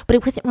neck, but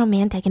it wasn't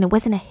romantic and it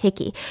wasn't a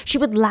hickey. She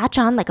would latch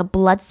on like a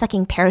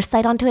blood-sucking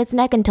parasite onto his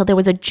neck until there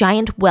was a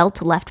giant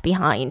welt left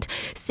behind.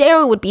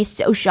 Sarah would be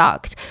so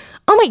shocked.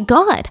 Oh my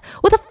God,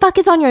 what the fuck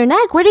is on your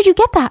neck? Where did you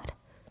get that?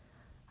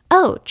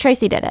 Oh,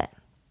 Tracy did it.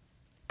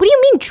 What do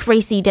you mean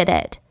Tracy did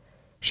it?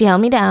 She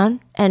held me down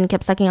and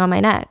kept sucking on my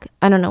neck.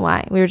 I don't know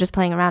why. We were just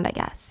playing around, I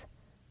guess.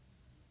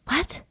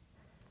 What?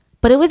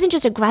 But it wasn't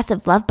just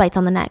aggressive love bites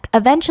on the neck.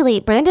 Eventually,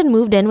 Brandon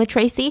moved in with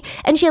Tracy,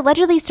 and she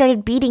allegedly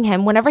started beating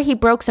him whenever he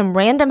broke some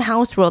random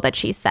house rule that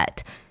she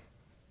set.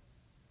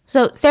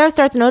 So Sarah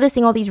starts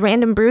noticing all these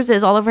random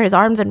bruises all over his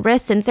arms and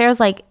wrists, and Sarah's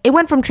like, it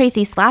went from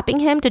Tracy slapping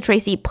him to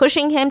Tracy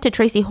pushing him to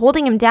Tracy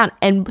holding him down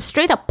and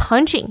straight up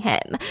punching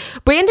him.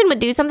 Brandon would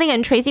do something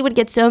and Tracy would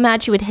get so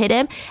mad she would hit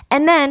him,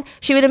 and then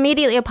she would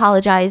immediately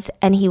apologize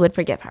and he would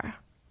forgive her.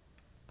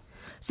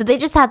 So they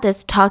just had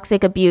this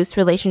toxic abuse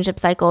relationship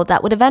cycle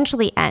that would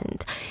eventually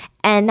end.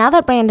 And now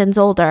that Brandon's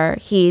older,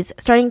 he's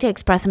starting to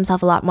express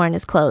himself a lot more in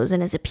his clothes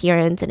and his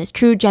appearance, and his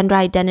true gender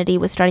identity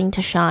was starting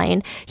to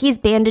shine. He's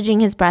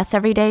bandaging his breasts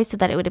every day so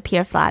that it would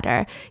appear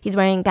flatter. He's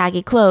wearing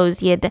baggy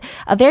clothes. He had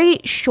a very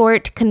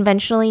short,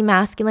 conventionally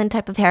masculine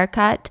type of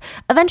haircut.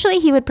 Eventually,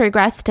 he would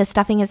progress to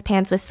stuffing his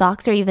pants with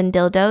socks or even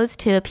dildos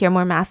to appear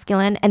more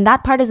masculine, and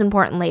that part is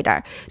important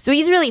later. So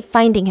he's really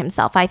finding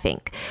himself, I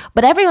think.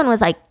 But everyone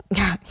was like,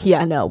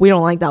 yeah, no, we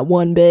don't like that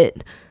one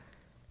bit.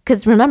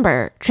 Because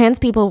remember, trans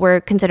people were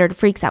considered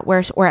freaks at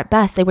worst, or at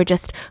best, they were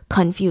just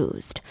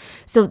confused.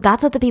 So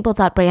that's what the people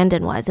thought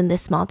Brandon was in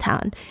this small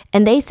town.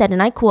 And they said,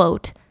 and I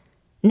quote,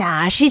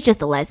 nah, she's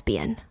just a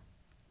lesbian.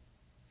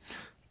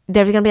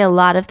 there's going to be a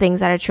lot of things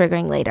that are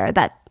triggering later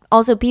that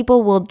also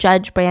people will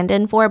judge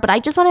Brandon for. But I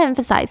just want to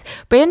emphasize,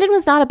 Brandon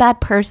was not a bad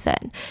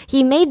person.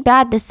 He made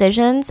bad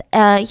decisions.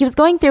 He was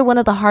going through one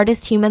of the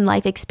hardest human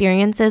life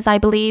experiences, I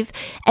believe.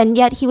 And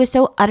yet he was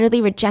so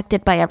utterly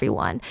rejected by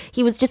everyone.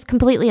 He was just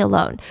completely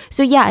alone.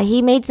 So yeah,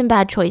 he made some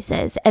bad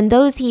choices. And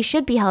those he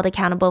should be held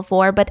accountable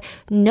for. But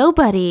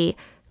nobody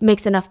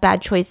makes enough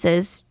bad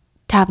choices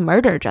to have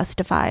murder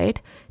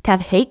justified, to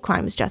have hate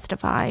crimes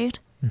justified.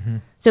 Mm-hmm.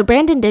 So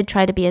Brandon did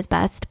try to be his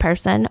best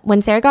person.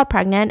 When Sarah got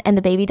pregnant and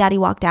the baby daddy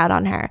walked out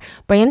on her,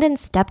 Brandon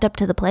stepped up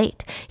to the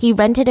plate. He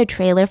rented a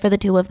trailer for the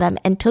two of them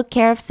and took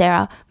care of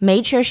Sarah,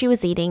 made sure she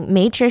was eating,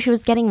 made sure she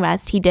was getting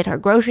rest. He did her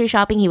grocery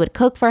shopping. He would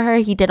cook for her.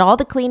 He did all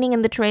the cleaning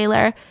in the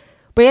trailer.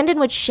 Brandon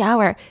would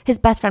shower his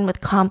best friend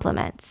with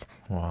compliments.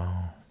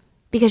 Wow.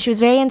 Because she was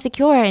very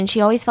insecure and she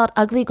always felt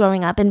ugly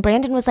growing up. And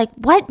Brandon was like,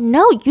 what?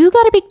 No, you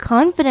got to be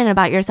confident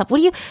about yourself.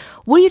 What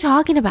are you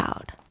talking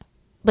about?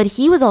 But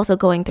he was also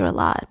going through a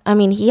lot. I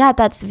mean, he had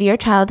that severe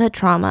childhood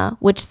trauma,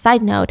 which,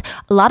 side note,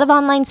 a lot of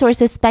online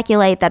sources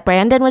speculate that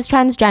Brandon was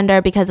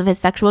transgender because of his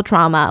sexual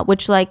trauma,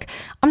 which, like,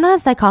 I'm not a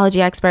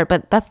psychology expert,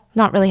 but that's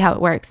not really how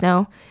it works,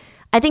 no?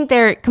 I think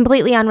they're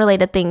completely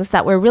unrelated things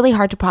that were really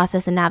hard to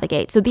process and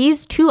navigate. So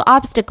these two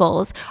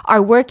obstacles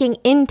are working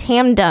in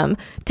tandem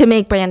to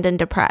make Brandon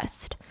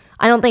depressed.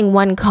 I don't think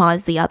one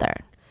caused the other.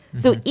 Mm-hmm.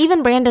 So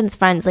even Brandon's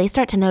friends, they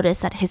start to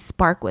notice that his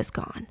spark was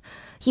gone.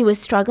 He was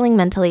struggling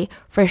mentally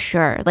for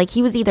sure. Like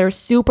he was either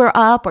super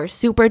up or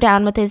super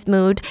down with his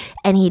mood,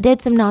 and he did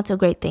some not so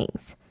great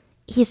things.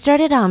 He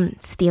started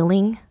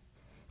stealing.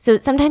 So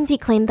sometimes he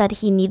claimed that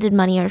he needed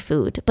money or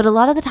food, but a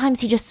lot of the times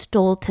he just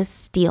stole to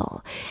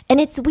steal.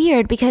 And it's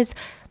weird because,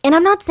 and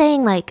I'm not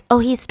saying like, oh,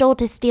 he stole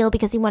to steal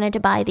because he wanted to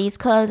buy these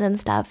clothes and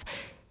stuff.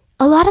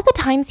 A lot of the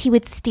times he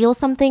would steal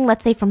something,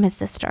 let's say from his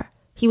sister.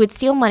 He would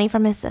steal money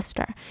from his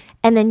sister.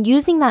 And then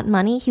using that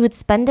money, he would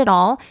spend it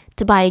all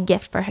to buy a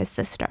gift for his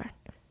sister,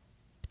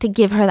 to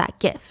give her that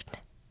gift.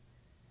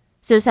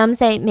 So some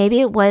say maybe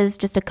it was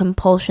just a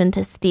compulsion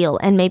to steal,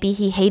 and maybe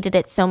he hated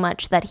it so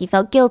much that he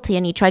felt guilty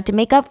and he tried to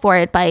make up for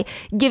it by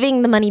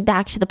giving the money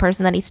back to the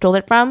person that he stole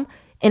it from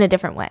in a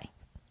different way.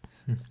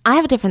 I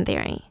have a different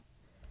theory.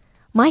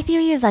 My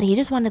theory is that he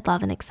just wanted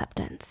love and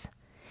acceptance.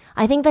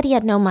 I think that he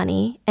had no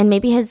money, and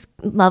maybe his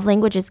love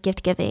language is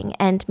gift giving,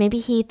 and maybe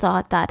he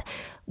thought that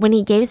when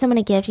he gave someone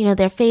a gift, you know,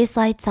 their face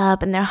lights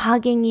up and they're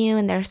hugging you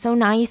and they're so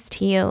nice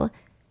to you.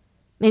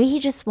 Maybe he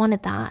just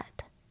wanted that.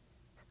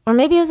 Or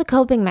maybe it was a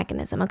coping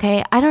mechanism,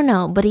 okay? I don't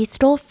know, but he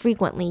stole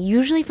frequently,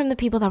 usually from the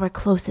people that were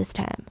closest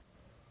to him.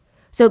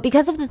 So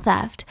because of the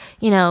theft,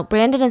 you know,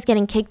 Brandon is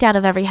getting kicked out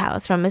of every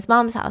house, from his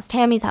mom's house,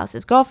 Tammy's house,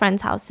 his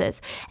girlfriend's houses,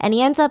 and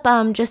he ends up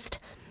just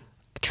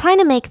trying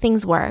to make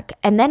things work,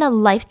 and then a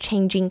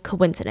life-changing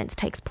coincidence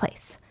takes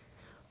place.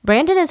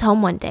 Brandon is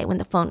home one day when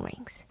the phone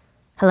rings.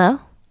 Hello?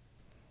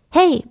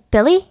 Hey,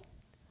 Billy?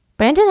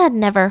 Brandon had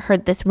never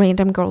heard this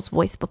random girl's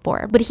voice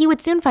before, but he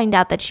would soon find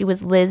out that she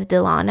was Liz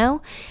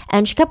Delano,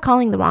 and she kept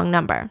calling the wrong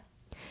number.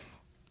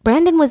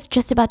 Brandon was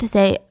just about to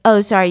say,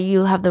 oh, sorry,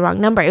 you have the wrong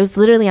number. It was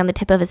literally on the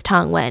tip of his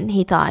tongue when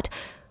he thought,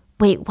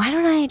 wait, why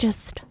don't I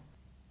just...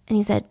 And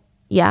he said,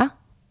 yeah?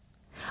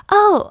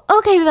 Oh,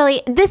 okay,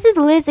 Billy, this is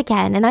Liz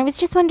again, and I was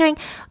just wondering,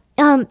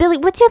 Billy,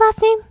 what's your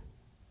last name?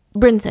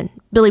 Brinson,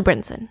 Billy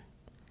Brinson.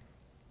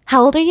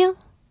 How old are you?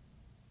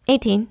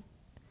 18.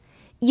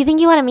 You think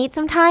you want to meet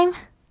sometime?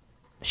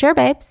 Sure,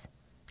 babes.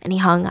 And he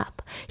hung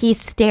up. He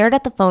stared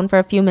at the phone for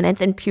a few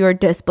minutes in pure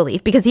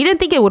disbelief because he didn't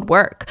think it would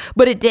work,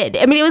 but it did.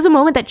 I mean, it was a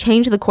moment that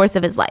changed the course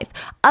of his life.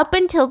 Up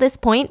until this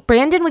point,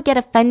 Brandon would get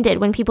offended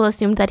when people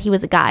assumed that he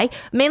was a guy,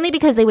 mainly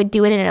because they would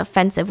do it in an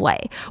offensive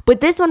way. But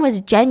this one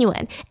was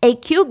genuine. A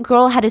cute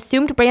girl had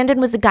assumed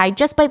Brandon was a guy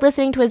just by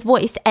listening to his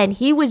voice, and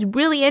he was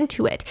really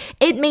into it.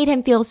 It made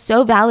him feel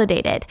so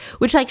validated,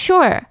 which, like,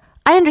 sure,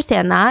 I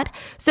understand that.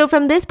 So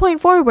from this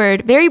point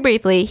forward, very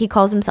briefly, he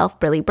calls himself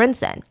Billy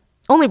Brinson.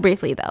 Only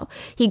briefly, though.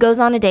 He goes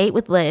on a date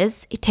with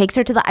Liz. He takes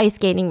her to the ice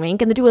skating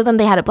rink, and the two of them,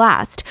 they had a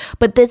blast.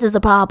 But this is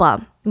the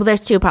problem. Well, there's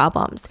two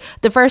problems.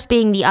 The first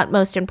being the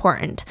utmost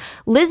important.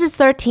 Liz is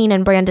 13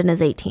 and Brandon is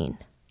 18.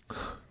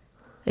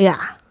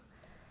 Yeah.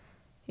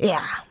 And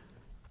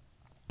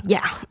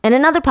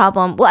another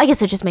problem, well, I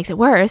guess it just makes it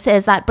worse,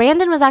 is that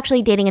Brandon was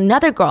actually dating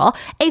another girl,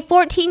 a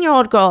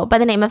 14-year-old girl by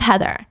the name of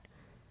Heather.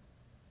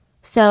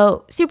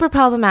 So, super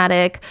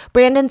problematic.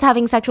 Brandon's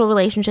having sexual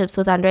relationships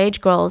with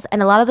underage girls,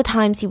 and a lot of the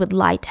times he would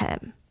lie to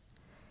him.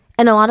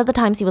 And a lot of the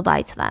times he would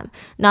lie to them.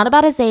 Not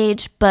about his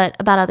age, but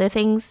about other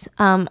things.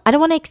 I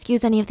don't want to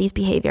excuse any of these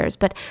behaviors,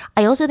 but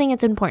I also think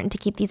it's important to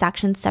keep these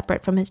actions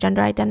separate from his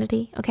gender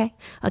identity, okay?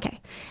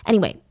 Okay.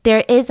 Anyway,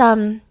 there is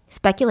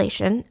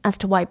speculation as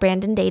to why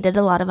Brandon dated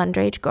a lot of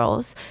underage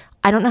girls.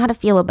 I don't know how to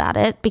feel about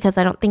it because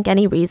I don't think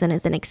any reason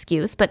is an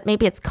excuse, but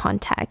maybe it's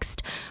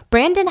context.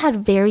 Brandon had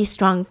very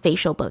strong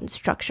facial bone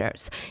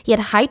structures. He had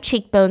high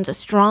cheekbones, a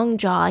strong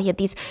jaw. He had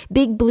these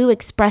big blue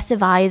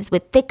expressive eyes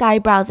with thick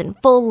eyebrows and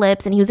full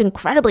lips, and he was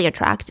incredibly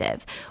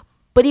attractive.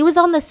 But he was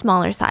on the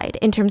smaller side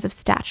in terms of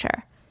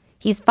stature.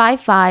 He's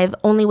 5'5",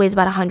 only weighs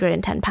about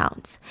 110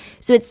 pounds.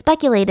 So it's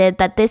speculated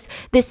that this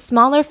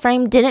smaller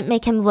frame didn't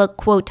make him look,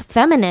 quote,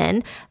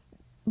 feminine,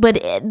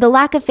 but the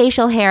lack of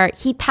facial hair,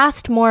 he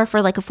passed more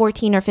for like a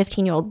 14 or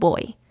 15-year-old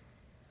boy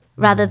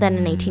rather than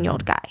an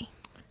 18-year-old guy.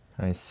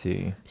 I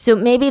see. So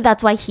maybe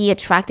that's why he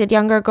attracted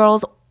younger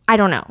girls. I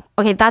don't know.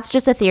 Okay, that's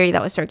just a theory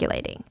that was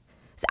circulating.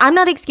 So I'm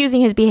not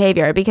excusing his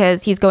behavior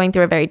because he's going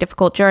through a very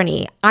difficult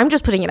journey. I'm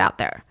just putting it out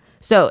there.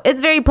 So it's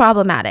very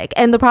problematic,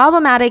 and the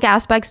problematic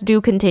aspects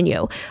do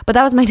continue, but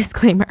that was my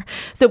disclaimer.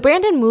 So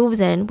Brandon moves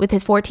in with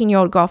his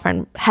 14-year-old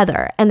girlfriend,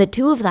 Heather, and the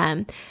two of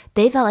them,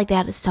 they felt like they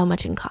had so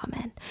much in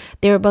common.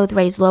 They were both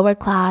raised lower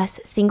class,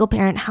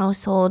 single-parent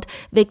household,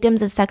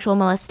 victims of sexual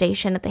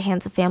molestation at the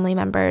hands of family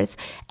members,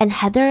 and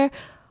Heather,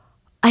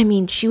 I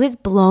mean, she was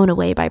blown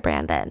away by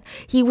Brandon.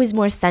 He was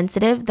more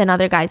sensitive than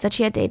other guys that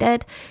she had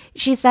dated.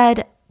 She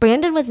said,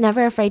 Brandon was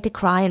never afraid to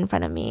cry in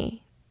front of me.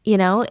 You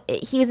know,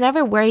 he was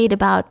never worried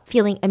about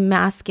feeling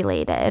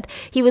emasculated.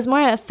 He was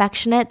more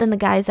affectionate than the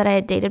guys that I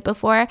had dated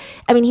before.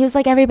 I mean, he was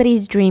like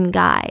everybody's dream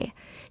guy.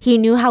 He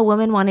knew how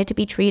women wanted to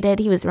be treated.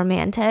 He was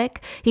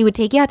romantic. He would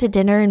take you out to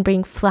dinner and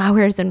bring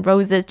flowers and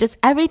roses, just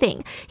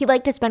everything. He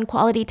liked to spend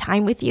quality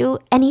time with you,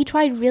 and he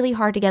tried really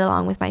hard to get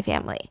along with my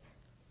family.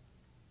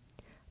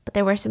 But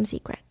there were some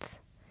secrets.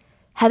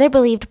 Heather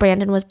believed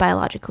Brandon was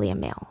biologically a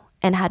male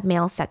and had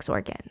male sex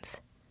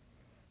organs.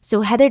 So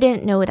Heather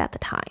didn't know it at the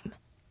time.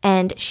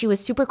 And she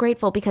was super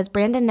grateful because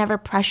Brandon never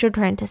pressured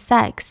her into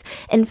sex.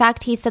 In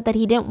fact, he said that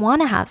he didn't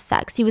want to have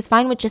sex. He was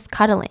fine with just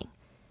cuddling.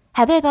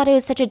 Heather thought it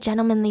was such a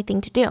gentlemanly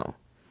thing to do.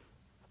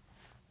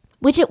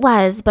 Which it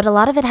was, but a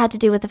lot of it had to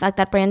do with the fact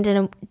that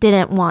Brandon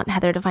didn't want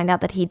Heather to find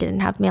out that he didn't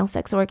have male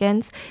sex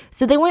organs.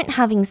 So they weren't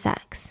having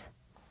sex.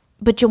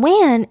 But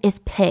Joanne is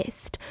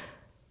pissed.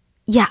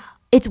 Yeah.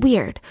 It's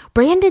weird.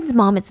 Brandon's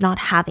mom is not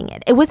having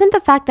it. It wasn't the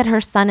fact that her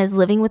son is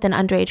living with an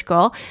underage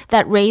girl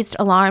that raised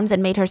alarms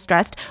and made her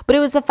stressed, but it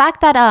was the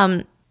fact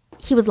that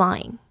he was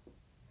lying.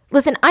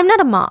 Listen, I'm not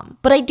a mom,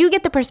 but I do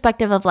get the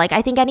perspective of like,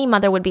 I think any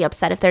mother would be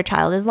upset if their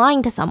child is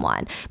lying to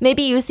someone.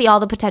 Maybe you see all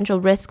the potential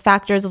risk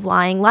factors of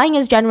lying. Lying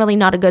is generally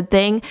not a good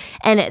thing.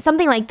 And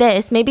something like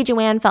this, maybe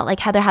Joanne felt like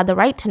Heather had the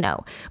right to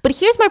know. But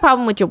here's my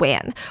problem with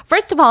Joanne.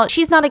 First of all,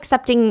 she's not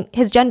accepting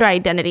his gender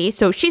identity,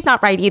 so she's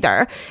not right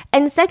either.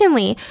 And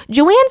secondly,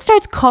 Joanne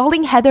starts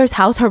calling Heather's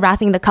house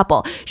harassing the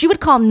couple. She would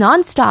call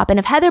nonstop, and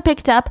if Heather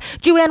picked up,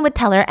 Joanne would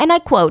tell her, and I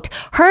quote,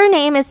 her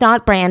name is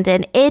not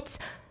Brandon, it's...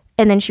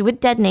 And then she would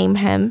dead name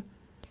him.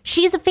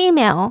 She's a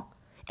female.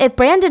 If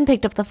Brandon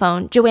picked up the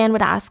phone, Joanne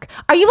would ask,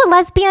 are you a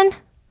lesbian?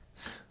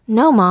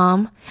 No,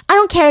 Mom. I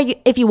don't care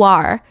if you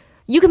are.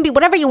 You can be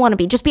whatever you want to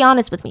be. Just be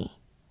honest with me.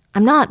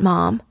 I'm not,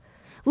 Mom.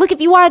 Look,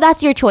 if you are,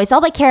 that's your choice.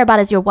 All I care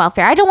about is your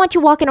welfare. I don't want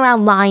you walking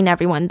around lying to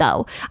everyone,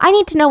 though. I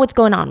need to know what's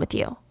going on with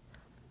you.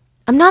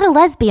 I'm not a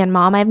lesbian,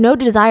 Mom. I have no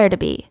desire to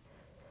be.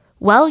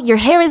 Well, your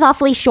hair is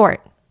awfully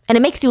short, and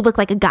it makes you look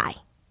like a guy.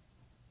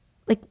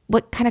 Like,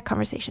 what kind of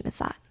conversation is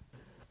that?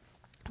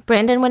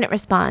 Brandon wouldn't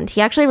respond.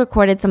 He actually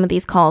recorded some of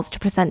these calls to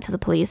present to the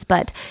police,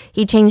 but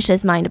he changed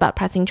his mind about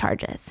pressing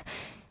charges.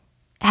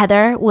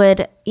 Heather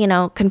would,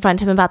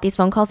 confront him about these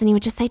phone calls, and he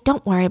would just say,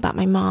 don't worry about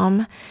my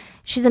mom.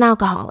 She's an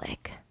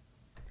alcoholic.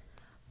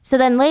 So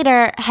then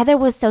later, Heather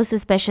was so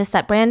suspicious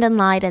that Brandon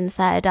lied and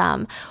said,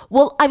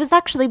 well, I was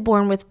actually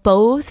born with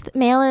both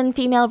male and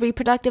female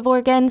reproductive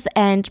organs,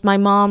 and my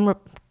mom,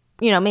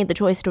 made the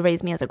choice to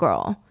raise me as a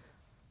girl.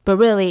 But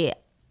really,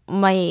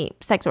 my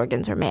sex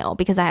organs are male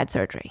because I had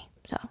surgery.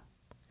 So,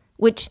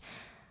 which,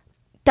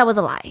 that was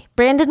a lie.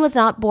 Brandon was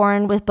not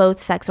born with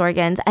both sex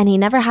organs, and he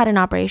never had an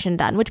operation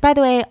done, which, by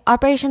the way,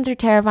 operations are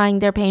terrifying.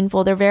 They're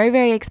painful. They're very,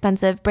 very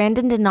expensive.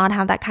 Brandon did not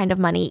have that kind of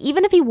money.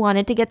 Even if he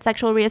wanted to get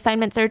sexual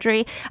reassignment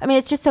surgery,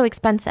 it's just so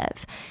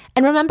expensive.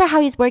 And remember how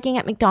he's working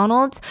at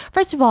McDonald's?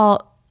 First of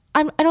all,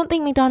 I don't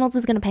think McDonald's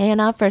is going to pay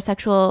enough for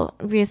sexual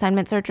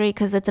reassignment surgery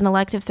because it's an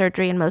elective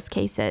surgery in most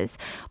cases.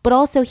 But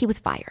also, he was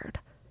fired.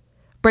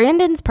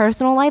 Brandon's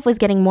personal life was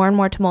getting more and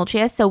more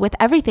tumultuous, so with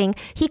everything,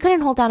 he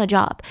couldn't hold down a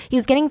job. He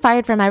was getting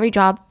fired from every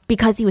job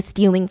because he was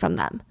stealing from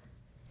them.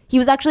 He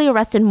was actually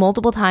arrested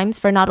multiple times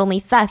for not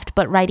only theft,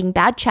 but writing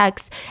bad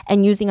checks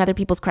and using other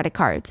people's credit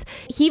cards.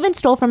 He even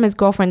stole from his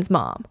girlfriend's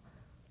mom.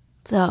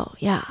 So,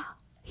 yeah.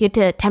 He had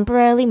to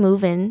temporarily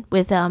move in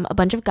with a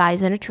bunch of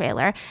guys in a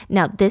trailer.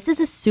 Now, this is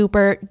a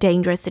super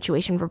dangerous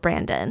situation for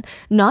Brandon.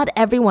 Not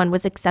everyone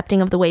was accepting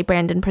of the way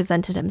Brandon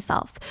presented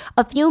himself.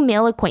 A few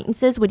male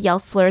acquaintances would yell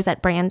slurs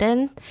at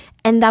Brandon,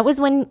 and that was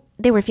when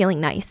they were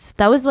feeling nice.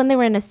 That was when they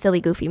were in a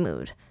silly, goofy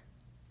mood.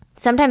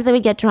 Sometimes they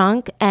would get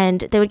drunk, and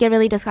they would get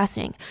really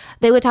disgusting.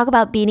 They would talk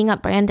about beating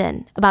up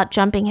Brandon, about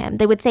jumping him.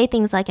 They would say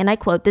things like, and I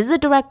quote, this is a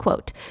direct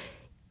quote,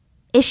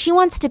 if she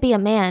wants to be a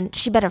man,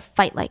 she better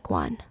fight like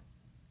one.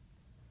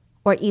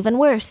 Or even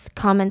worse,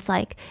 comments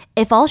like,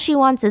 if all she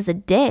wants is a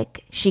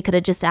dick, she could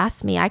have just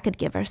asked me, I could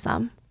give her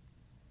some.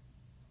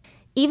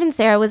 Even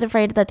Sarah was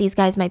afraid that these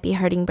guys might be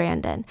hurting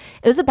Brandon.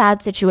 It was a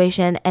bad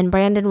situation, and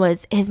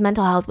his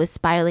mental health was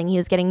spiraling. He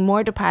was getting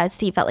more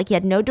depressed. He felt like he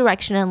had no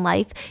direction in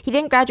life. He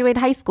didn't graduate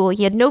high school.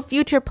 He had no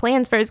future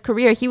plans for his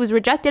career. He was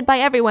rejected by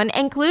everyone,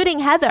 including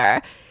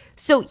Heather.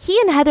 So he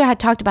and Heather had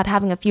talked about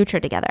having a future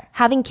together,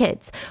 having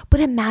kids. But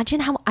imagine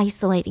how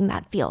isolating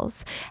that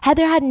feels.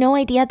 Heather had no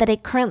idea that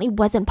it currently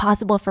wasn't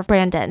possible for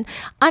Brandon.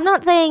 I'm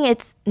not saying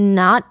it's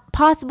not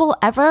possible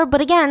ever,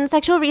 but again,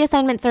 sexual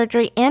reassignment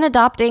surgery and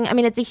adopting,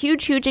 it's a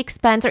huge, huge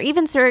expense, or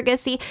even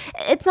surrogacy.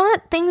 It's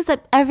not things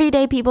that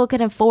everyday people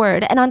can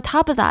afford. And on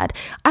top of that,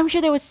 I'm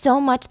sure there was so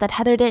much that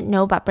Heather didn't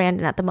know about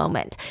Brandon at the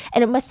moment.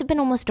 And it must have been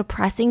almost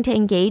depressing to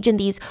engage in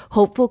these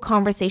hopeful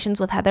conversations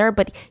with Heather,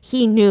 but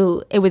he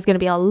knew it was going to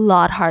be a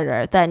lot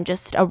harder than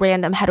just a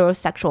random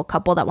heterosexual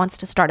couple that wants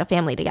to start a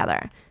family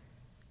together.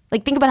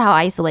 Like, think about how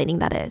isolating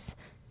that is.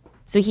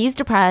 So he's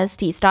depressed,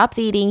 he stops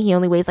eating, he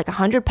only weighs like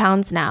 100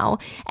 pounds now,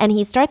 and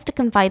he starts to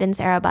confide in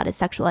Sarah about his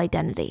sexual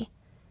identity.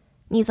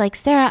 And he's like,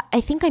 Sarah,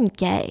 I think I'm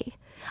gay.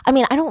 I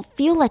don't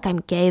feel like I'm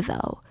gay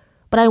though,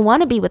 but I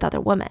want to be with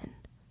other women.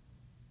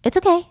 It's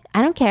okay,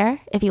 I don't care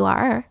if you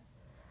are.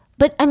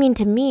 But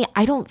to me,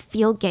 I don't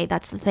feel gay,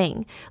 that's the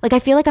thing. Like, I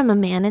feel like I'm a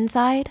man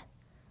inside.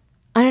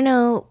 I don't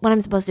know what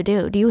I'm supposed to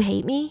do. Do you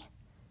hate me?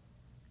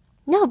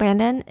 No,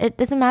 Brandon, it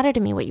doesn't matter to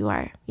me what you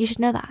are. You should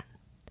know that.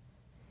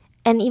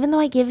 And even though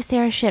I give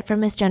Sarah shit for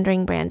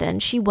misgendering Brandon,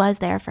 she was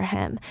there for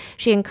him.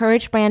 She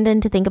encouraged Brandon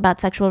to think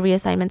about sexual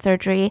reassignment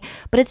surgery,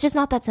 but it's just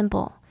not that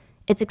simple.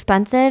 It's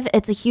expensive.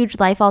 It's a huge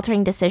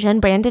life-altering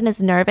decision. Brandon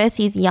is nervous.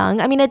 He's young.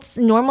 It's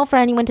normal for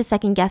anyone to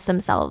second-guess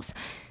themselves.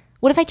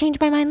 What if I change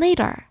my mind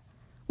later?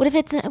 What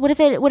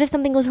if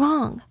something goes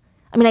wrong?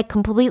 I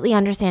completely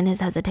understand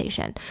his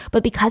hesitation.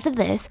 But because of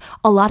this,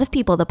 a lot of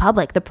people, the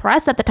public, the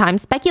press at the time,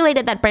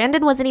 speculated that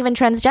Brandon wasn't even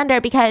transgender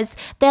because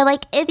they're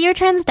like, if you're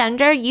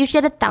transgender, you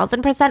should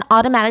 1,000%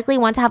 automatically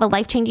want to have a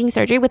life-changing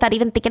surgery without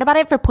even thinking about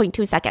it for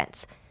 0.2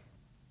 seconds.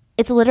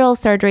 It's a literal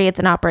surgery. It's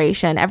an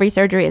operation. Every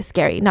surgery is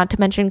scary, not to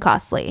mention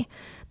costly.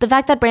 The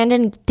fact that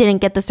Brandon didn't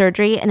get the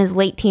surgery in his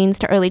late teens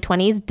to early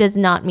 20s does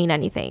not mean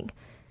anything.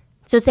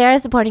 So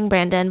Sarah's supporting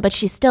Brandon, but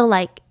she's still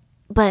like,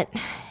 but,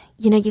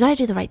 you gotta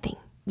do the right thing.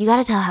 You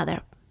gotta tell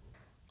Heather.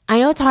 I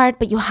know it's hard,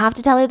 but you have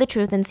to tell her the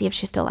truth and see if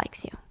she still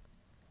likes you.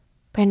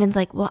 Brandon's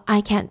like, well,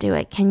 I can't do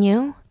it. Can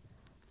you?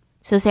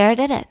 So Sarah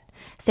did it.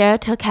 Sarah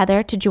took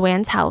Heather to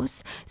Joanne's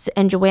house,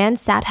 and Joanne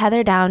sat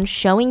Heather down,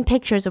 showing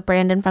pictures of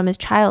Brandon from his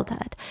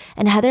childhood.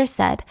 And Heather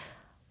said,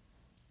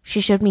 she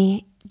showed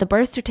me the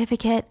birth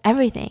certificate,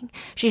 everything.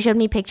 She showed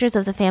me pictures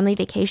of the family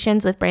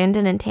vacations with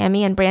Brandon and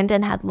Tammy, and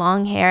Brandon had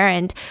long hair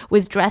and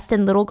was dressed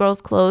in little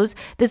girl's clothes.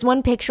 This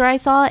one picture I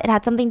saw, it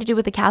had something to do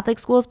with the Catholic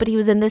schools, but he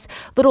was in this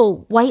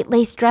little white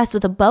lace dress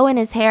with a bow in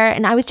his hair,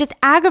 and I was just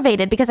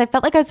aggravated because I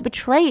felt like I was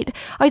betrayed.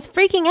 I was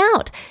freaking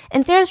out,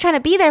 and Sarah's trying to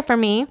be there for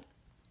me,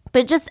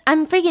 but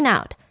I'm freaking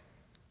out.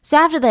 So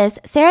after this,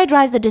 Sarah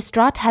drives a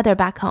distraught Heather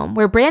back home,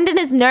 where Brandon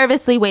is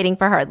nervously waiting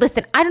for her.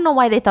 Listen, I don't know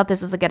why they thought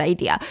this was a good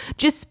idea.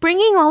 Just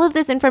springing all of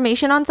this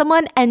information on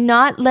someone and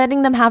not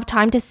letting them have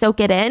time to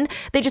soak it in.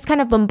 They just kind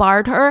of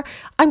bombard her.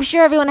 I'm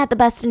sure everyone had the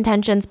best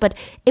intentions, but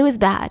it was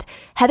bad.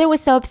 Heather was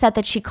so upset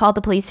that she called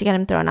the police to get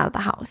him thrown out of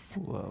the house.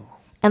 Whoa.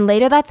 And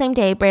later that same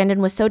day,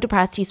 Brandon was so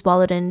depressed he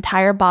swallowed an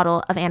entire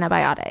bottle of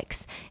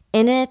antibiotics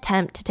in an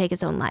attempt to take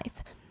his own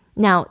life.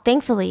 Now,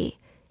 thankfully,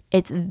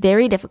 it's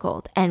very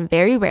difficult and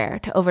very rare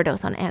to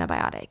overdose on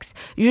antibiotics.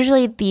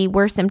 Usually the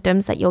worst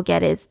symptoms that you'll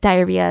get is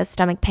diarrhea,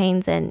 stomach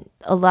pains, and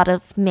a lot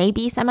of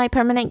maybe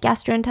semi-permanent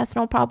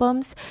gastrointestinal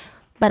problems.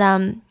 But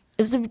it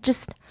was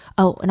just,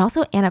 and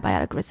also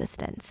antibiotic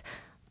resistance.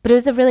 But it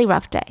was a really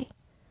rough day.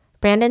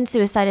 Brandon's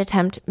suicide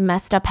attempt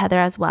messed up Heather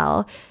as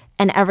well,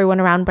 and everyone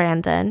around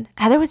Brandon.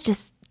 Heather was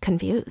just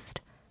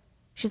confused.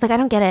 She's like, I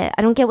don't get it.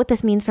 I don't get what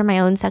this means for my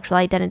own sexual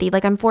identity.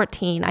 Like, I'm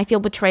 14. I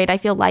feel betrayed. I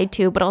feel lied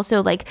to. But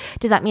also, like,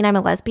 does that mean I'm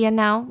a lesbian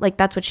now? Like,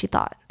 that's what she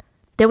thought.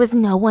 There was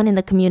no one in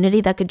the community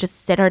that could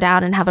just sit her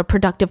down and have a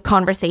productive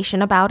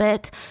conversation about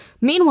it.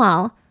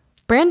 Meanwhile,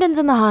 Brandon's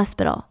in the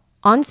hospital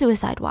on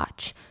suicide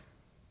watch.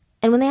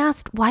 And when they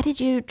asked, why did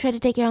you try to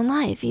take your own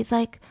life? He's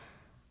like,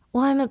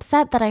 well, I'm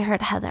upset that I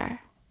hurt Heather.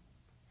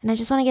 And I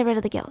just want to get rid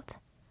of the guilt.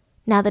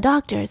 Now the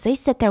doctors, they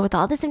sit there with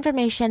all this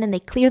information and they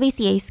clearly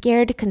see a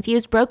scared,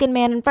 confused, broken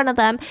man in front of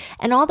them.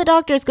 And all the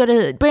doctors go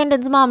to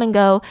Brandon's mom and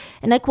go,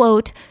 and I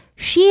quote,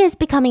 she is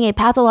becoming a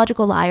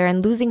pathological liar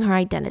and losing her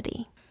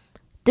identity.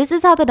 This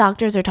is how the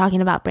doctors are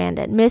talking about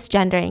Brandon,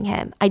 misgendering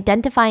him,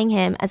 identifying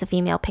him as a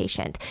female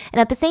patient.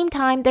 And at the same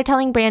time, they're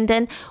telling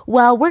Brandon,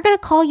 well, we're going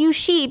to call you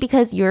she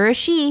because you're a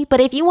she, but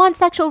if you want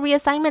sexual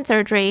reassignment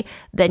surgery,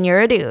 then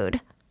you're a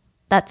dude.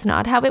 That's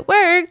not how it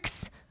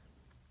works.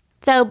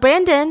 So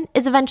Brandon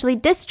is eventually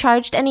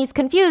discharged and he's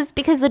confused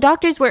because the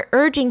doctors were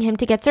urging him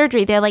to get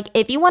surgery. They're like,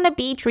 if you want to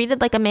be treated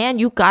like a man,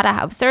 you gotta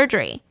have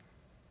surgery.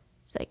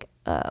 It's like,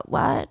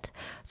 what?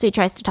 So he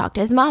tries to talk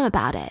to his mom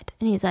about it.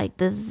 And he's like,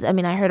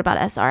 I heard about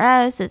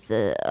SRS, it's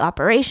an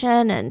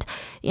operation and,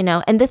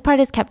 and this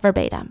part is kept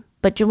verbatim.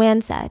 But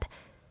Joanne said,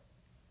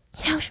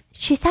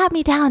 She sat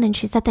me down and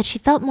she said that she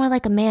felt more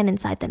like a man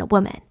inside than a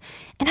woman.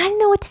 And I didn't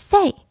know what to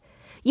say.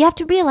 You have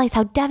to realize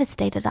how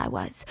devastated I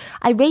was.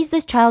 I raised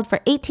this child for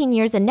 18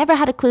 years and never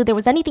had a clue there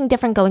was anything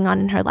different going on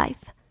in her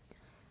life.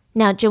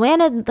 Now,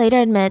 Joanna later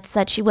admits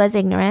that she was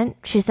ignorant.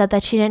 She said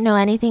that she didn't know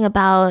anything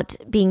about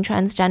being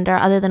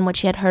transgender other than what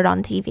she had heard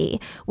on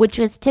TV, which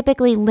was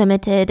typically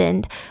limited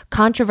and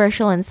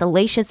controversial and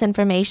salacious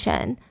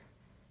information.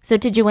 So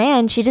to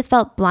Joanne, she just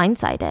felt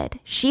blindsided.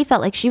 She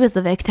felt like she was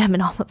the victim in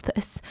all of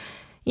this.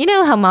 You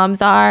know how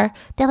moms are.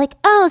 They're like,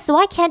 oh, so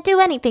I can't do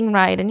anything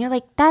right. And you're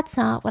like, that's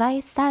not what I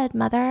said,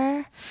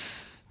 mother.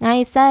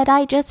 I said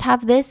I just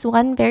have this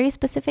one very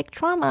specific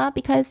trauma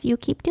because you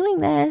keep doing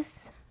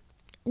this.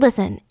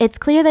 Listen, it's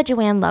clear that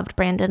Joanne loved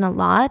Brandon a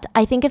lot.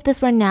 I think if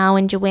this were now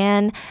and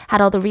Joanne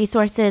had all the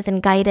resources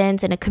and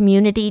guidance and a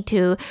community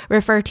to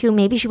refer to,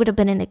 maybe she would have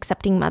been an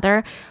accepting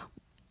mother.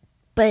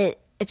 But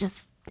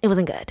it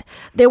wasn't good.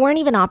 There weren't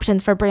even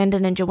options for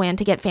Brandon and Joanne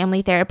to get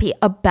family therapy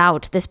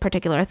about this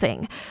particular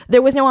thing.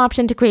 There was no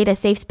option to create a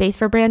safe space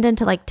for Brandon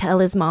to tell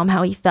his mom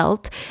how he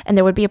felt. And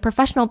there would be a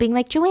professional being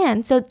like,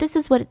 Joanne, so this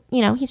is what,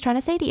 he's trying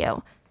to say to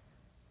you.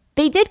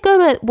 They did go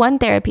to one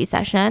therapy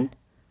session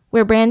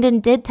where Brandon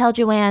did tell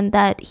Joanne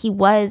that he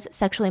was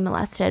sexually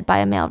molested by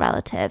a male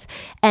relative.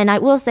 And I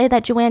will say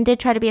that Joanne did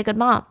try to be a good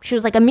mom. She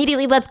was like,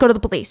 immediately, let's go to the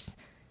police.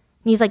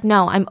 And he's like,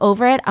 no, I'm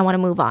over it. I want to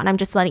move on. I'm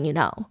just letting you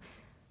know.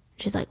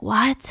 She's like,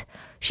 what?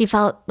 She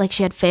felt like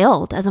she had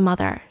failed as a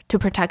mother to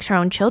protect her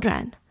own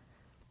children.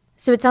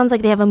 So it sounds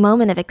like they have a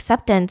moment of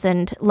acceptance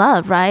and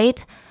love,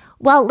 right?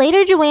 Well,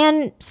 later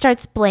Joanne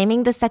starts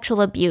blaming the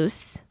sexual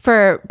abuse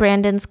for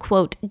Brandon's,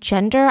 quote,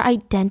 gender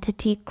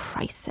identity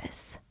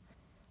crisis.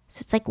 So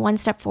it's like one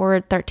step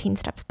forward, 13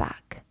 steps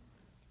back.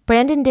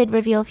 Brandon did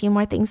reveal a few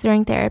more things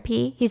during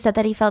therapy. He said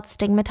that he felt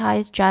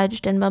stigmatized,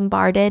 judged, and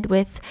bombarded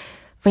with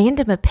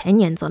random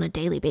opinions on a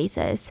daily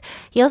basis.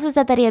 He also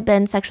said that he had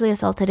been sexually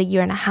assaulted a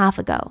year and a half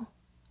ago.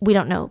 We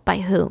don't know by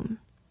whom.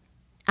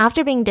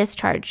 After being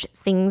discharged,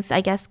 things, I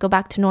guess, go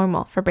back to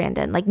normal for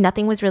Brandon.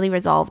 Nothing was really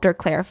resolved or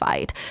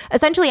clarified.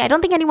 Essentially, I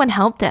don't think anyone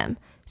helped him.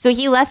 So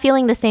he left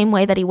feeling the same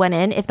way that he went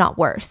in, if not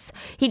worse.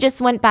 He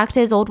just went back to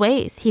his old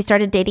ways. He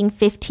started dating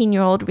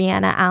 15-year-old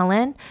Rihanna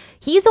Allen.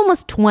 He's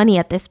almost 20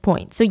 at this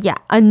point. So yeah,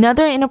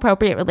 another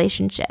inappropriate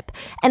relationship.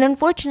 And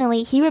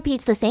unfortunately, he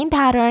repeats the same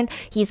pattern.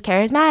 He's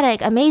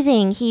charismatic,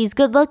 amazing. He's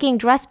good looking,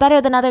 dressed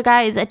better than other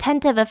guys,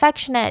 attentive,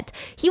 affectionate.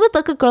 He would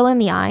look a girl in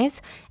the eyes.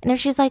 And if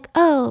she's like,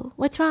 oh,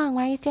 what's wrong?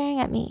 Why are you staring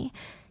at me?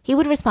 He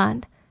would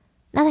respond,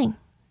 nothing,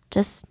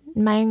 just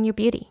admiring your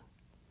beauty.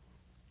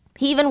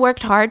 He even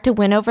worked hard to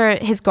win over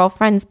his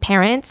girlfriend's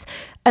parents.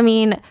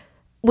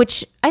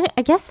 Which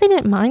I guess they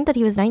didn't mind that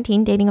he was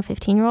 19 dating a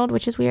 15-year-old,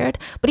 which is weird.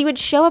 But he would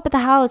show up at the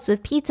house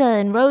with pizza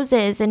and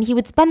roses, and he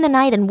would spend the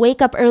night and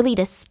wake up early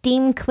to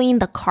steam clean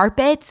the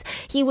carpets.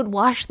 He would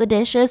wash the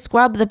dishes,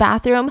 scrub the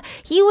bathroom.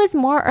 He was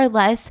more or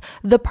less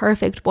the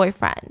perfect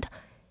boyfriend.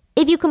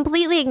 If you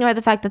completely ignore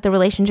the fact that the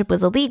relationship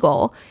was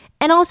illegal,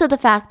 and also the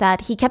fact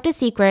that he kept a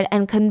secret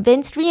and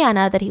convinced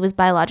Rihanna that he was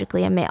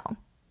biologically a male.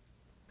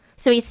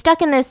 So he's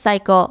stuck in this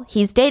cycle.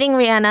 He's dating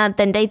Rihanna,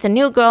 then dates a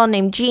new girl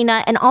named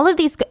Gina. And all of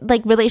these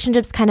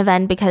relationships kind of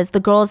end because the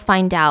girls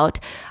find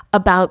out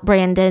about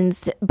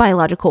Brandon's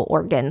biological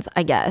organs,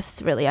 I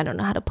guess. Really, I don't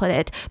know how to put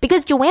it.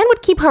 Because Joanne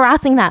would keep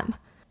harassing them.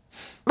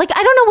 I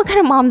don't know what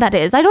kind of mom that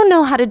is. I don't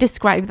know how to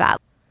describe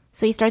that.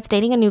 So he starts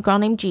dating a new girl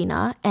named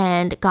Gina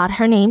and got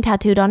her name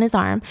tattooed on his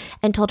arm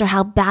and told her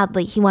how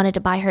badly he wanted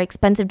to buy her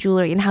expensive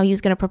jewelry and how he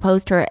was going to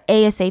propose to her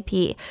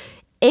ASAP.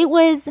 It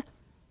was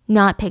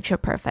not picture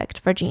perfect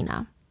for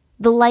Gina.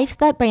 The life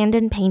that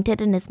Brandon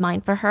painted in his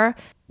mind for her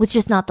was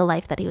just not the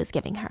life that he was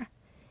giving her.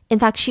 In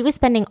fact, she was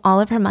spending all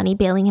of her money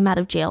bailing him out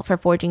of jail for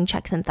forging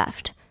checks and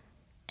theft.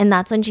 And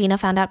that's when Gina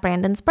found out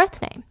Brandon's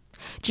birth name.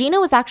 Gina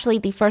was actually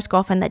the first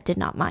girlfriend that did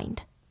not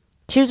mind.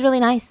 She was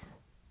really nice.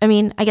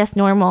 I guess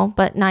normal,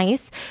 but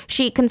nice.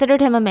 She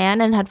considered him a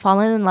man and had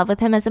fallen in love with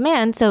him as a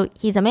man, so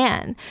he's a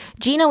man.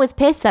 Gina was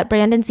pissed that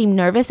Brandon seemed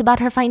nervous about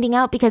her finding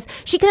out because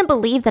she couldn't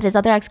believe that his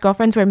other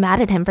ex-girlfriends were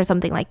mad at him for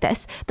something like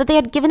this, that they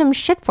had given him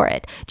shit for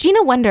it.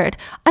 Gina wondered,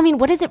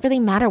 what does it really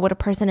matter what a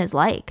person is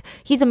like?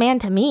 He's a man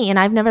to me, and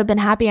I've never been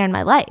happier in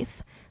my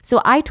life. So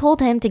I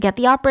told him to get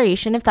the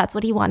operation if that's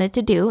what he wanted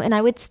to do, and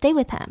I would stay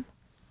with him.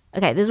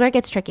 Okay, this is where it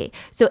gets tricky.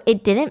 So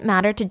it didn't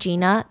matter to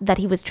Gina that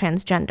he was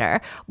transgender,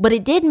 but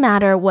it did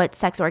matter what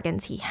sex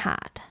organs he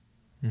had.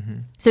 Mm-hmm.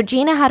 So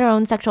Gina had her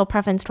own sexual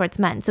preference towards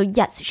men. So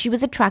yes, she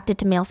was attracted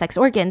to male sex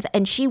organs,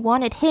 and she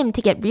wanted him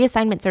to get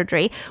reassignment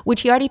surgery,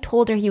 which he already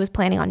told her he was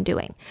planning on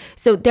doing.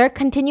 So they're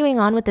continuing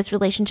on with this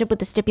relationship with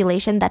the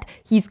stipulation that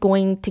he's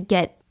going to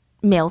get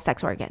male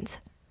sex organs,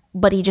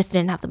 but he just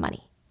didn't have the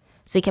money.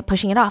 So he kept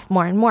pushing it off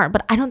more and more.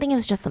 But I don't think it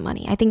was just the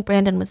money. I think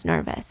Brandon was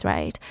nervous,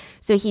 right?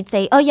 So he'd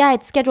say, oh yeah,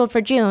 it's scheduled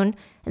for June.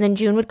 And then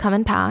June would come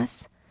and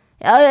pass.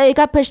 Oh, it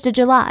got pushed to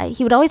July.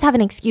 He would always have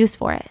an excuse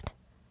for it.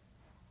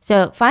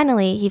 So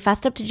finally, he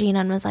fessed up to Gina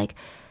and was like,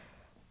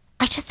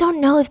 I just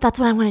don't know if that's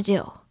what I want to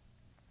do.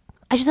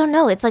 I just don't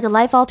know. It's like a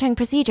life-altering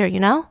procedure,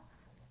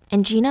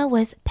 And Gina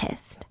was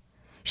pissed.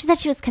 She said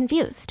she was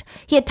confused.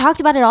 He had talked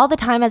about it all the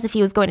time as if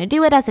he was going to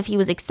do it, as if he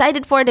was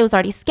excited for it. It was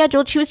already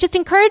scheduled. She was just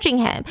encouraging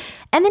him.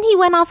 And then he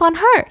went off on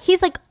her.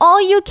 He's like,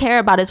 all you care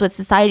about is what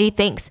society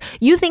thinks.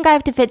 You think I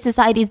have to fit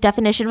society's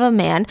definition of a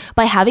man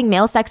by having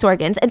male sex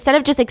organs instead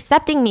of just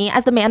accepting me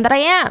as the man that I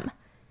am.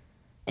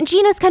 And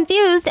Gina's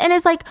confused and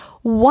is like,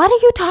 what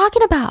are you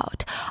talking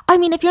about? I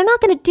mean, if you're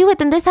not going to do it,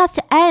 then this has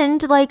to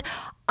end. Like,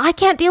 I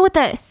can't deal with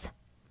this.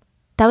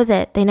 That was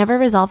it. They never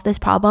resolved this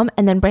problem.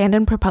 And then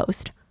Brandon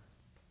proposed.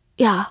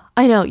 Yeah,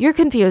 I know. You're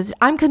confused.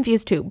 I'm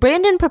confused too.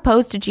 Brandon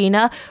proposed to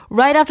Gina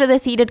right after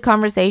this heated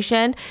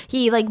conversation.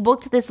 He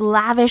booked this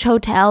lavish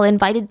hotel,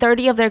 invited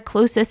 30 of their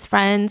closest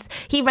friends.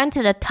 He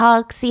rented a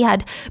tux. He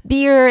had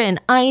beer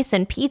and ice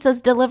and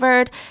pizzas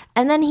delivered.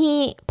 And then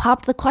he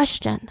popped the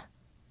question.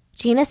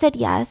 Gina said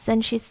yes,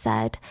 and she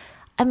said,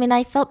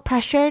 I felt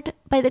pressured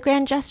by the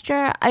grand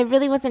gesture. I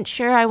really wasn't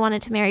sure I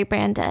wanted to marry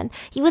Brandon.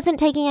 He wasn't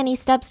taking any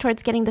steps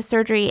towards getting the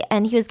surgery,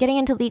 and he was getting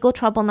into legal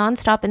trouble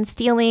nonstop and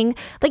stealing.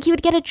 Like, he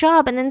would get a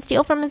job and then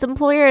steal from his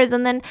employers,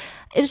 and then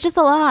it was just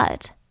a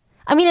lot.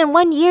 In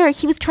 1 year,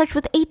 he was charged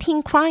with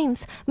 18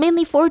 crimes,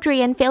 mainly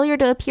forgery and failure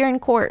to appear in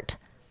court.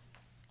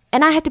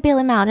 And I had to bail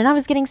him out, and I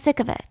was getting sick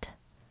of it.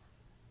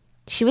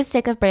 She was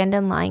sick of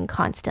Brandon lying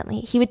constantly.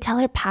 He would tell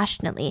her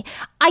passionately,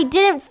 I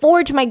didn't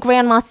forge my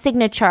grandma's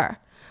signature.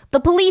 The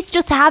police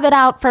just have it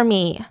out for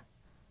me.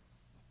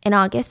 In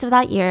August of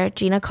that year,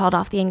 Gina called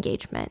off the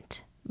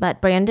engagement. But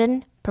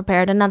Brandon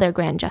prepared another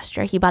grand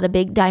gesture. He bought a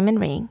big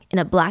diamond ring in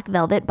a black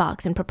velvet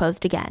box and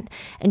proposed again.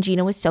 And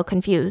Gina was so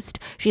confused.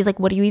 She's like,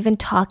 what are you even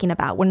talking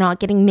about? We're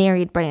not getting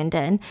married,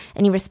 Brandon.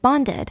 And he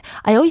responded,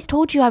 I always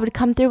told you I would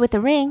come through with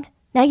a ring.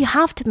 Now you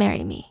have to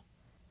marry me.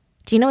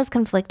 Gina was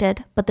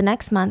conflicted, but the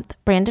next month,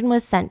 Brandon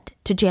was sent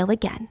to jail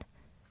again.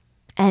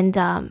 And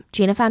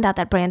Gina found out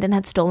that Brandon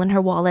had stolen her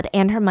wallet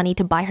and her money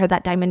to buy her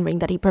that diamond ring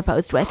that he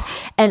proposed with.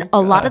 And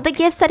a lot of the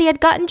gifts that he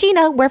had gotten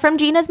Gina were from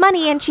Gina's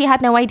money, and she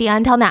had no idea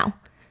until now.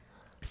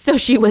 So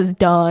she was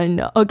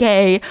done,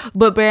 okay?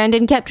 But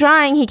Brandon kept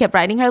trying. He kept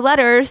writing her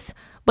letters.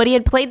 But he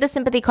had played the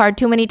sympathy card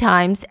too many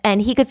times,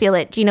 and he could feel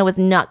it. Gina was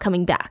not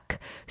coming back.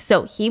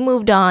 So he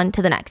moved on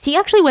to the next. He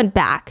actually went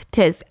back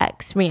to his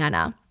ex,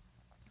 Rihanna.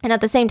 And at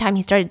the same time,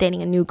 he started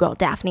dating a new girl,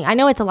 Daphne. I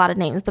know it's a lot of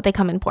names, but they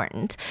come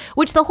important.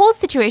 Which the whole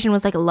situation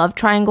was like a love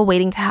triangle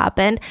waiting to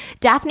happen.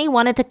 Daphne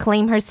wanted to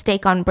claim her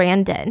stake on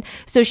Brandon.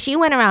 So she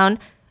went around,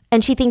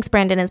 and she thinks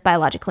Brandon is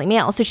biologically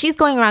male. So she's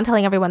going around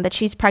telling everyone that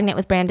she's pregnant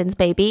with Brandon's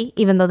baby,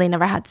 even though they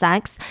never had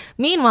sex.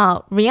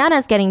 Meanwhile,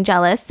 Rihanna's getting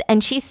jealous,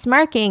 and she's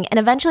smirking. And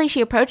eventually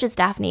she approaches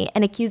Daphne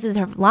and accuses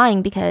her of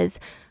lying because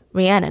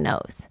Rihanna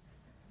knows,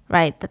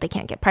 right, that they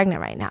can't get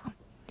pregnant right now.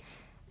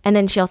 And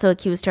then she also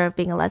accused her of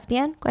being a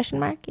lesbian, ?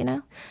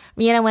 Rihanna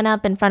went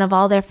up in front of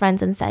all their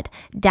friends and said,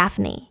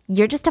 Daphne,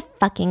 you're just a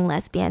fucking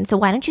lesbian, so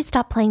why don't you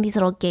stop playing these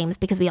little games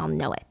because we all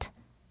know it?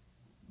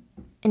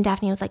 And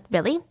Daphne was like,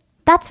 really?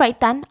 That's right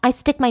then. I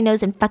stick my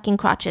nose in fucking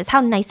crotches.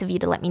 How nice of you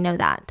to let me know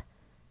that.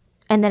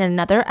 And then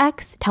another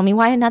ex, tell me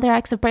why another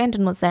ex of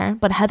Brandon was there,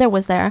 but Heather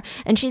was there,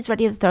 and she's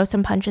ready to throw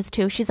some punches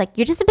too. She's like,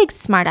 you're just a big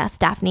smartass,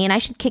 Daphne, and I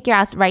should kick your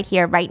ass right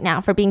here, right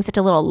now, for being such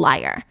a little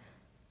liar.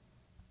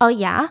 Oh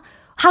yeah?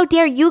 How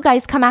dare you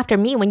guys come after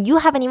me when you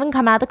haven't even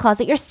come out of the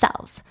closet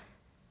yourselves?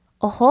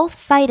 A whole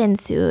fight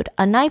ensued,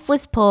 a knife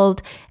was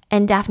pulled,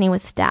 and Daphne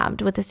was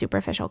stabbed with a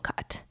superficial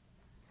cut.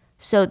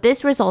 So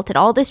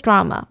all this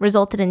drama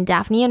resulted in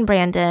Daphne and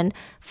Brandon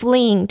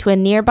fleeing to a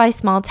nearby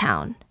small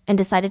town and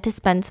decided to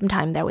spend some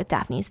time there with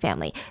Daphne's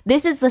family.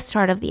 This is the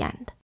start of the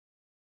end.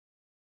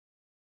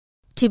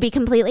 To be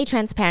completely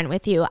transparent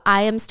with you,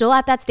 I am still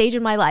at that stage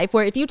in my life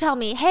where if you tell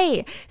me,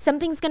 hey,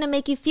 something's going to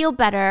make you feel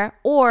better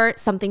or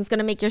something's going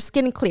to make your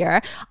skin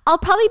clear, I'll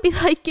probably be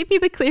like, give me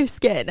the clear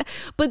skin.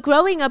 But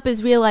growing up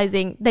is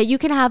realizing that you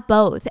can have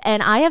both.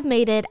 And I have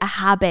made it a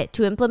habit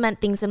to implement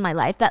things in my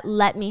life that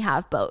let me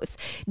have both.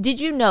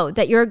 Did you know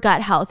that your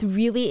gut health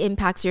really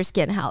impacts your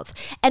skin health?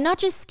 And not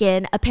just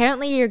skin,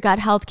 apparently your gut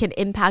health can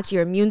impact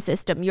your immune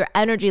system, your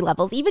energy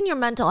levels, even your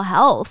mental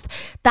health.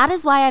 That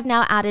is why I've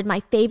now added my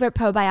favorite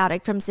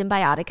probiotic from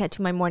Symbiotica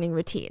to my morning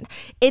routine.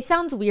 It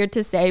sounds weird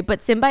to say, but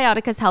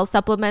Symbiotica's health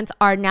supplements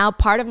are now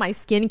part of my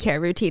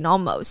skincare routine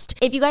almost.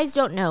 If you guys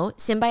don't know,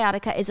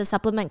 Symbiotica is a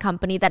supplement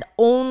company that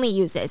only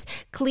uses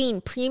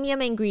clean,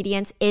 premium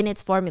ingredients in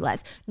its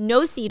formulas.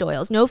 No seed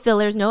oils, no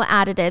fillers, no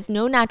additives,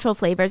 no natural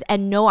flavors,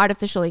 and no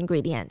artificial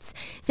ingredients.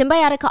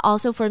 Symbiotica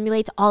also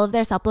formulates all of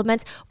their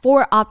supplements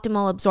for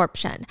optimal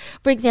absorption.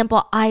 For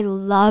example, I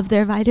love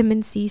their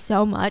vitamin C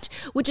so much,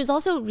 which is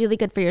also really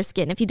good for your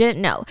skin if you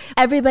didn't know.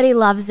 Everybody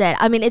loves it.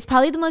 I mean, it's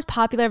probably the most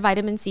popular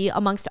vitamin C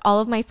amongst all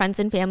of my friends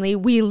and family.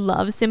 We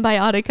love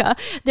Symbiotica.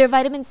 Their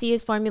vitamin C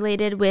is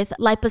formulated with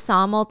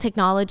liposomal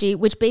technology,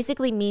 which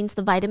basically means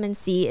the vitamin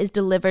C is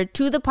delivered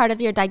to the part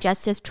of your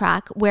digestive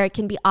tract where it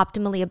can be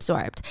optimally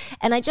absorbed.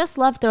 And I just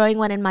love throwing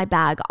one in my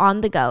bag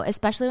on the go,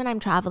 especially when I'm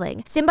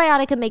traveling.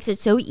 Symbiotica makes it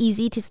so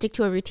easy to stick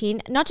to a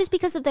routine, not just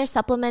because of their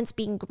supplements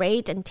being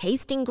great and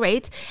tasting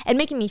great and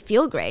making me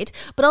feel great,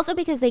 but also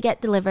because they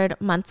get delivered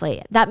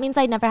monthly. That means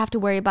I never have to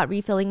worry about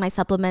refilling my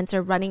supplements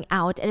or running running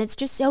out, and it's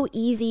just so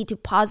easy to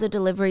pause a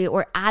delivery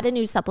or add a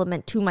new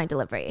supplement to my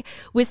delivery.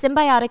 With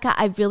Symbiotica,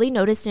 I've really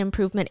noticed an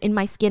improvement in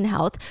my skin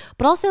health,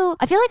 but also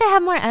I feel like I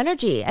have more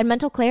energy and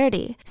mental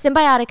clarity.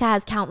 Symbiotica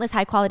has countless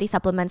high-quality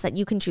supplements that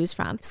you can choose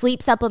from.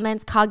 Sleep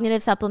supplements,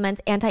 cognitive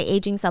supplements,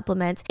 anti-aging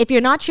supplements. If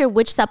you're not sure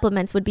which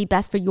supplements would be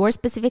best for your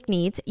specific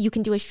needs, you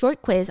can do a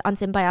short quiz on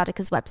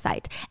Symbiotica's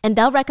website, and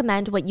they'll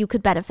recommend what you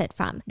could benefit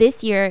from.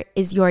 This year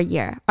is your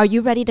year. Are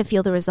you ready to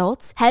feel the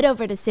results? Head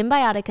over to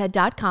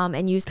Symbiotica.com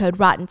and use code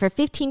ROTTEN for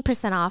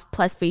 15% off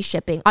plus free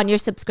shipping on your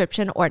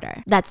subscription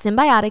order. That's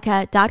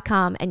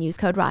Symbiotica.com and use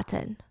code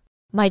ROTTEN.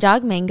 My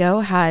dog Mango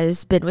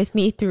has been with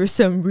me through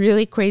some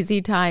really crazy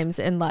times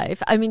in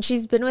life. I mean,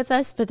 she's been with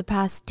us for the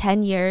past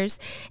 10 years.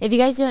 If you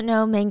guys don't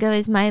know, Mango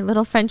is my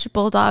little French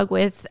bulldog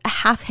with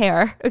half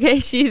hair. Okay,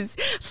 she's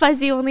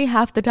fuzzy only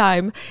half the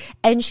time.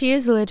 And she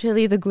is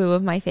literally the glue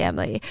of my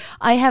family.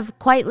 I have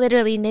quite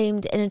literally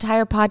named an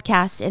entire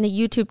podcast and a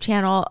YouTube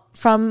channel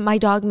from my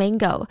dog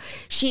Mango.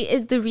 She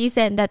is the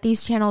reason that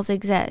these channels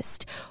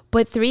exist.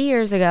 But 3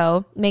 years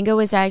ago, Mango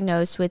was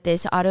diagnosed with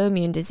this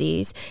autoimmune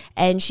disease,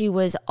 and she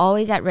was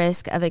always at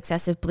risk of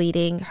excessive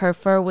bleeding. Her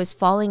fur was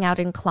falling out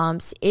in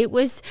clumps. It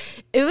was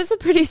a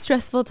pretty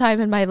stressful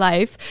time in my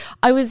life.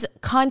 I was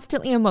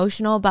constantly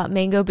emotional about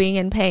Mango being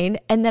in pain,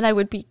 and then I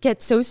would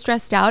get so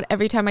stressed out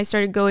every time I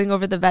started going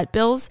over the vet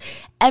bills.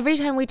 Every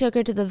time we took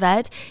her to the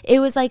vet,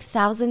 it was like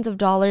thousands of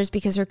dollars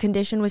because her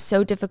condition was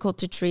so difficult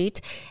to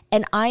treat.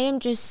 And I am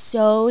just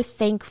so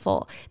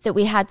thankful that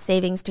we had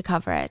savings to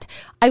cover it.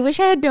 I wish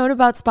I had known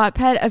about Spot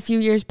Pet a few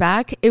years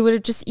back. It would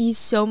have just eased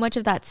so much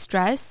of that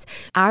stress.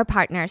 Our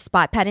partner,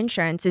 Spot Pet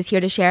Insurance, is here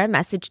to share a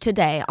message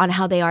today on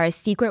how they are a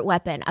secret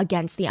weapon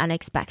against the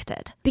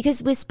unexpected.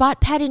 Because with Spot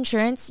Pet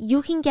Insurance,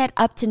 you can get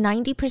up to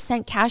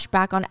 90% cash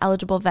back on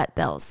eligible vet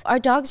bills. Our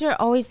dogs are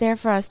always there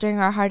for us during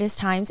our hardest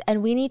times,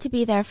 and we need to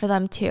be there for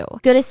them too.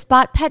 Go to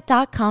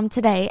spotpet.com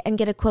today and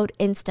get a quote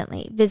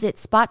instantly. Visit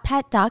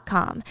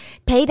spotpet.com.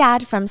 Paid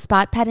ad from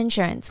Spot Pet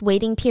Insurance.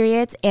 Waiting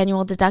periods,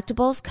 annual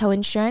deductibles,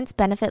 co-insurance,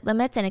 benefit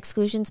limits, and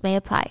exclusions may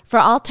apply. For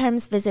all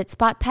terms, visit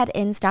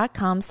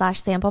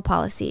spotpetins.com/sample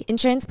policy.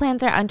 Insurance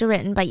plans are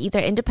underwritten by either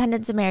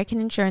Independence American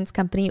Insurance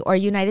Company or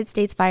United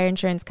States Fire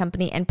Insurance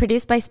Company and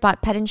produced by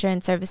Spot Pet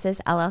Insurance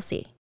Services,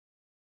 LLC.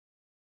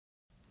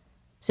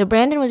 So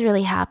Brandon was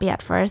really happy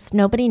at first.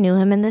 Nobody knew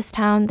him in this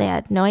town. They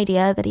had no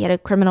idea that he had a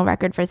criminal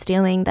record for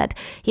stealing, they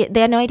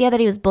had no idea that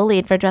he was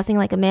bullied for dressing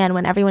like a man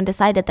when everyone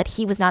decided that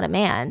he was not a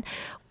man.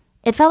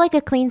 It felt like a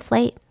clean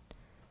slate.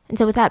 And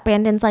so with that,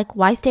 Brandon's like,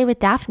 why stay with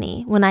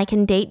Daphne when I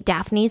can date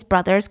Daphne's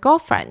brother's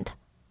girlfriend?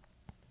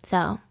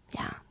 So,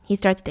 yeah, he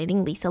starts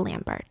dating Lisa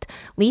Lambert.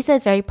 Lisa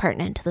is very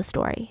pertinent to the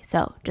story,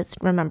 so just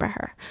remember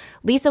her.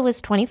 Lisa was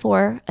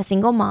 24, a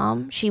single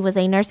mom. She was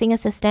a nursing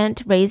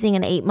assistant raising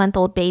an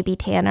 8-month-old baby,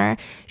 Tanner.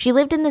 She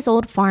lived in this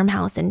old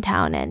farmhouse in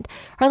town, and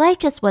her life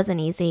just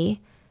wasn't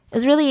easy. It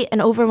was really an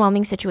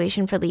overwhelming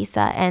situation for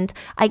Lisa, and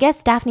I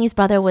guess Daphne's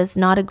brother was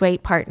not a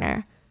great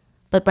partner,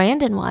 but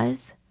Brandon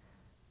was.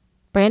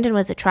 Brandon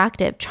was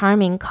attractive,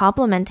 charming,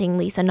 complimenting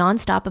Lisa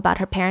nonstop about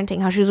her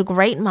parenting, how she was a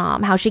great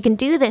mom, how she can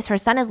do this, her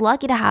son is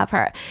lucky to have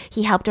her.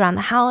 He helped around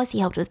the house, he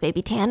helped with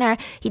baby Tanner,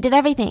 he did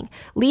everything.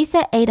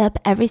 Lisa ate up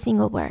every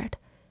single word,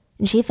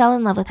 and she fell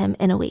in love with him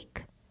in a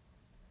week.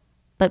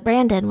 But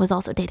Brandon was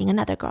also dating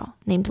another girl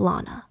named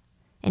Lana,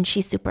 and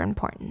she's super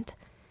important.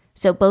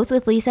 So both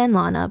with Lisa and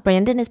Lana,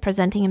 Brandon is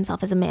presenting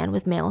himself as a man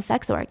with male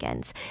sex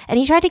organs, and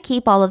he tried to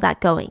keep all of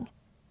that going,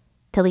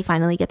 till he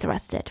finally gets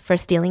arrested for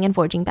stealing and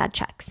forging bad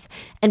checks.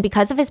 And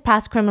because of his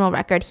past criminal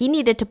record, he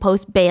needed to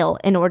post bail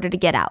in order to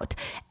get out.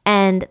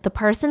 And the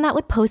person that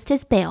would post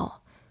his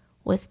bail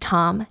was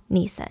Tom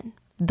Neeson,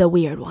 the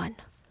weird one,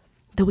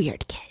 the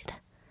weird kid.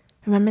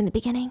 Remember in the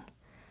beginning?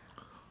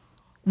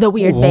 The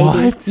weird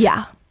baby.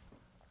 Yeah,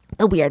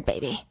 the weird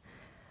baby.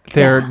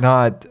 They're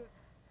not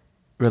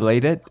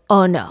related?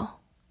 Oh, no.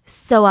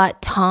 So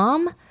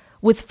Tom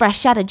was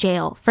fresh out of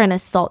jail for an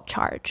assault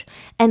charge,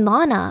 and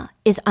Lana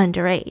is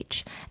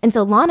underage. And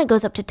so Lana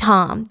goes up to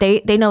Tom.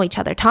 They know each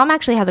other. Tom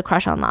actually has a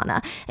crush on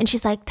Lana, and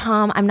she's like,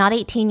 Tom, I'm not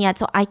 18 yet,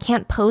 so I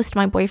can't post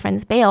my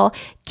boyfriend's bail.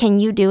 Can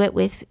you do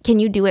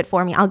it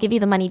for me? I'll give you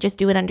the money. Just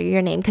do it under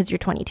your name because you're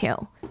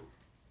 22.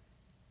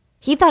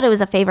 He thought it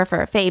was a favor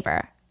for a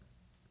favor.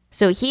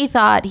 So he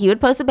thought he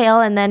would post a bail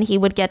and then he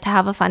would get to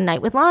have a fun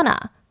night with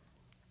Lana.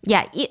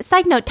 Yeah,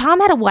 side note, Tom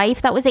had a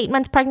wife that was 8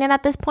 months pregnant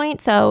at this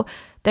point, so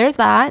there's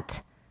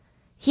that.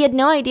 He had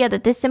no idea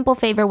that this simple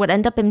favor would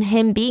end up in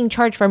him being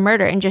charged for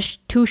murder in just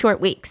 2 short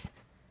weeks.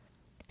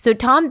 So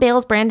Tom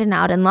bails Brandon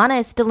out, and Lana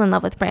is still in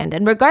love with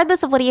Brandon,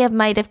 regardless of what he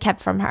might have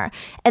kept from her.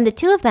 And the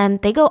two of them,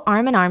 they go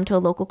arm in arm to a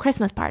local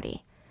Christmas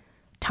party.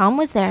 Tom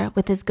was there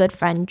with his good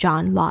friend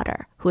John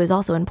Lauder, who is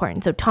also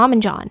important. So Tom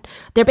and John,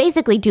 they're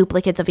basically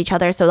duplicates of each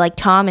other. So like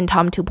Tom and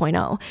Tom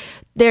 2.0.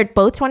 They're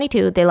both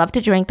 22. They love to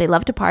drink. They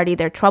love to party.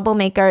 They're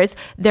troublemakers.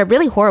 They're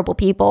really horrible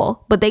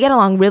people, but they get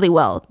along really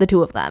well, the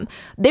two of them.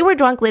 They were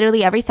drunk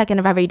literally every second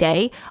of every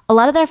day. A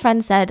lot of their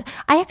friends said,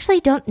 I actually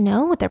don't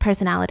know what their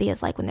personality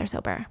is like when they're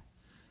sober.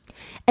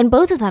 And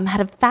both of them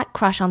had a fat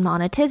crush on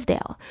Lana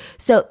Tisdale.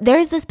 So there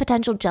is this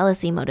potential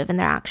jealousy motive in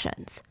their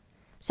actions.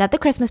 So at the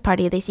Christmas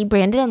party, they see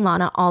Brandon and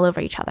Lana all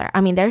over each other.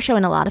 I mean, they're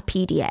showing a lot of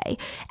PDA.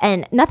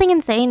 And nothing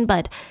insane,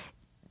 but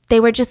they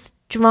were just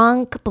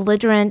drunk,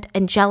 belligerent,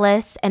 and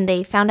jealous. And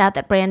they found out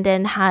that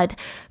Brandon had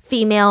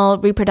female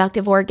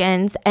reproductive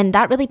organs. And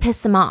that really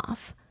pissed them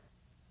off.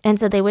 And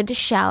so they would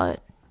just shout,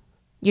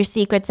 "Your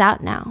secret's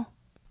out now."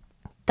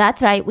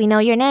 That's right, we know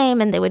your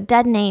name. And they would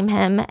dead name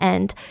him.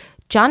 And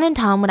John and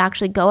Tom would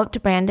actually go up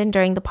to Brandon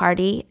during the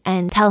party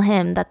and tell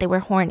him that they were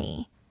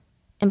horny,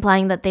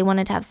 implying that they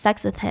wanted to have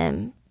sex with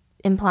him,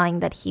 implying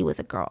that he was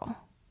a girl.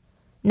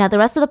 Now, the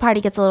rest of the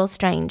party gets a little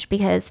strange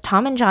because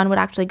Tom and John would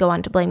actually go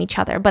on to blame each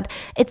other, but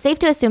it's safe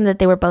to assume that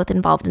they were both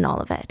involved in all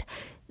of it.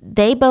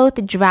 They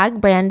both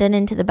drag Brandon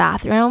into the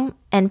bathroom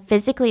and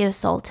physically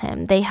assault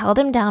him. They held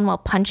him down while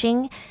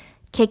punching,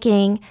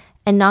 kicking,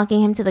 and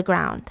knocking him to the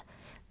ground.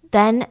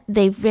 Then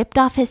they ripped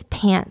off his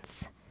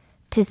pants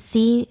to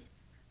see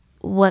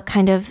what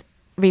kind of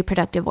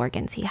reproductive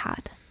organs he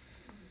had.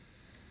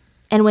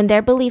 And when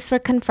their beliefs were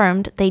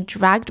confirmed, they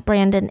dragged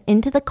Brandon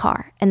into the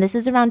car, and this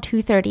is around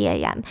 2:30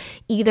 a.m.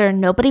 Either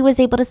nobody was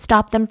able to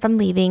stop them from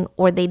leaving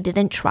or they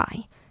didn't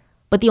try.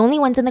 But the only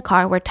ones in the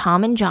car were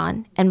Tom and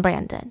John and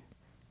Brandon.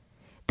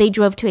 They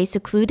drove to a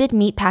secluded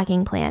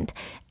meatpacking plant,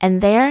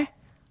 and there,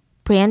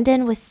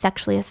 Brandon was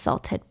sexually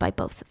assaulted by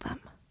both of them.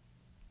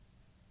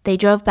 They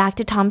drove back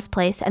to Tom's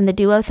place, and the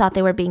duo thought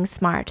they were being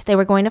smart. They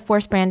were going to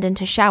force Brandon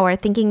to shower,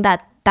 thinking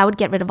that would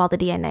get rid of all the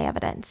DNA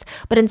evidence.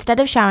 But instead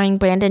of showering,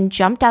 Brandon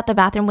jumped out the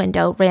bathroom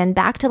window, ran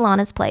back to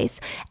Lana's place,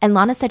 and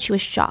Lana said she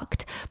was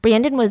shocked.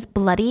 Brandon was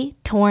bloody,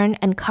 torn,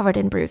 and covered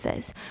in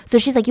bruises. So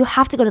she's like, "You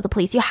have to go to the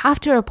police. You have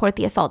to report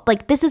the assault.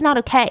 Like, this is not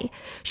okay."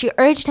 She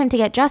urged him to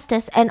get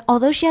justice, and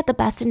although she had the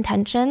best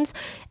intentions,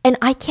 and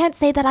I can't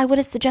say that I would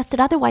have suggested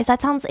otherwise,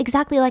 that sounds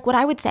exactly like what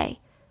I would say.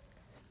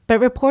 But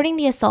reporting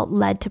the assault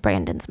led to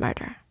Brandon's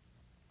murder.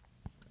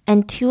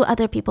 And 2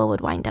 other people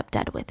would wind up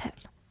dead with him.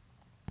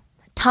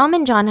 Tom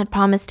and John had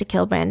promised to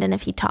kill Brandon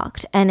if he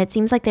talked, and it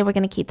seems like they were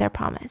going to keep their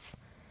promise.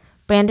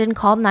 Brandon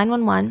called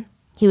 911.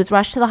 He was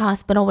rushed to the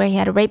hospital where he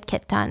had a rape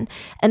kit done,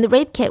 and the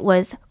rape kit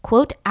was,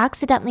 quote,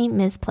 accidentally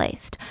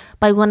misplaced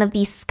by one of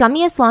the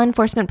scummiest law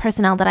enforcement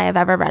personnel that I have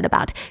ever read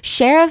about,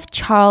 Sheriff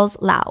Charles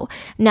Lau.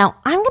 Now,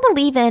 I'm going to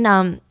leave in,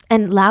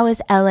 and Lau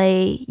is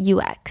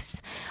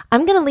L-A-U-X.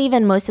 I'm going to leave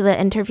in most of the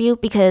interview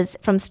because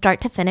from start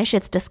to finish,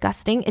 it's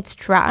disgusting. It's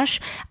trash.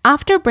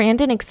 After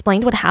Brandon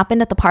explained what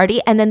happened at the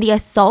party and then the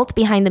assault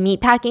behind the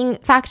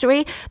meatpacking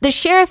factory, the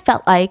sheriff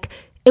felt like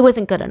it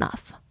wasn't good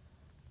enough.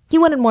 He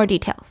wanted more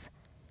details.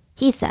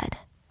 He said,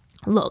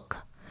 "Look,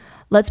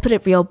 let's put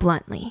it real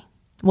bluntly.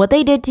 What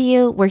they did to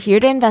you, we're here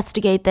to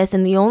investigate this,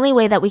 and the only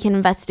way that we can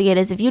investigate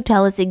is if you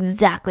tell us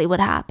exactly what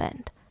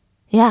happened."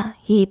 "Yeah,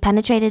 he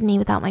penetrated me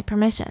without my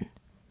permission."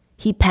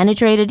 "He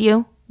penetrated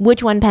you?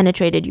 Which one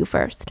penetrated you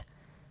first?"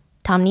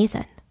 "Tom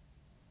Neeson."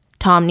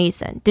 "Tom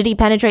Neeson. Did he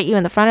penetrate you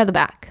in the front or the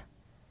back?"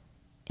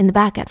 "In the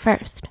back at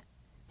first."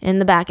 "In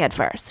the back at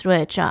first,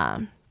 which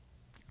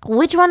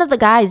one of the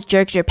guys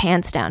jerked your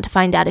pants down to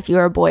find out if you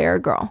were a boy or a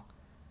girl?"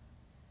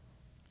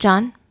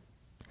 "John."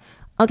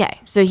 "Okay,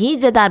 so he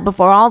did that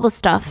before all the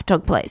stuff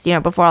took place,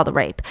 before all the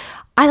rape.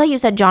 I thought you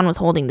said John was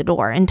holding the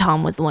door and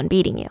Tom was the one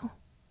beating you."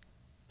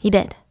 "He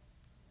did."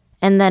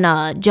 "And then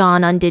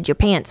John undid your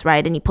pants,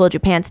 right? And he pulled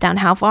your pants down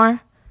how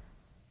far?"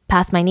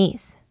 "Past my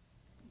knees."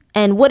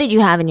 "And what did you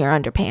have in your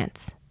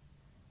underpants?"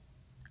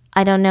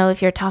 "I don't know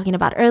if you're talking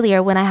about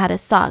earlier when I had a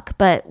sock,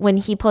 but when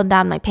he pulled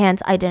down my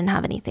pants, I didn't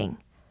have anything."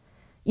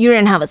 "You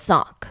didn't have a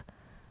sock."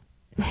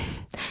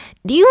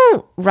 "Do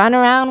you run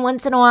around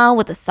once in a while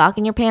with a sock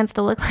in your pants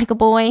to look like a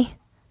boy?"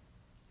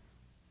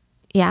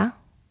 "Yeah."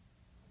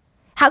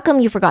 "How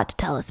come you forgot to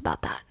tell us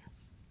about that?"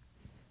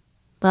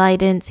 "Well, I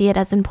didn't see it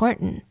as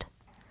important."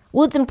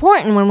 "Well, it's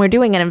important when we're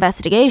doing an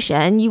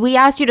investigation. We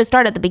asked you to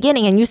start at the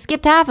beginning and you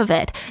skipped half of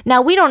it.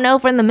 Now, we don't know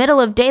if we're in the middle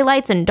of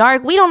daylights and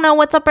dark. We don't know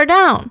what's up or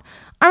down."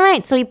 "All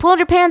right, so he pulled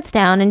your pants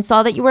down and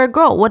saw that you were a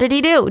girl. What did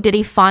he do? Did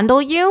he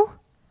fondle you?"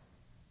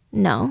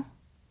 "No."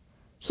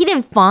 "He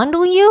didn't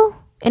fondle you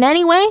in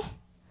any way?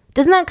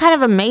 Doesn't that kind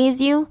of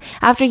amaze you?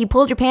 After he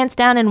pulled your pants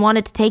down and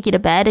wanted to take you to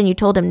bed and you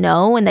told him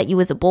no and that you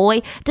was a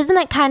boy, doesn't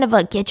that kind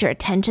of get your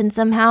attention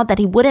somehow, that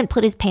he wouldn't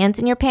put his pants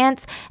in your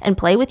pants and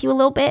play with you a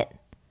little bit?"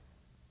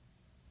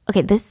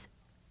 Okay,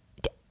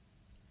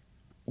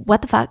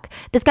 what the fuck?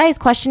 This guy is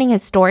questioning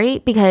his story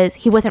because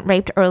he wasn't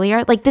raped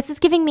earlier. Like, this is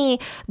giving me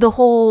the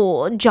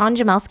whole John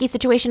Jamelski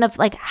situation of,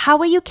 like, how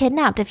were you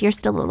kidnapped if you're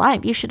still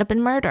alive? You should have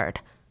been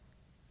murdered.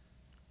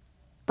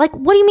 Like,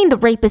 what do you mean the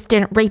rapist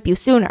didn't rape you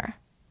sooner?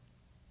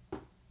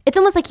 It's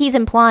almost like he's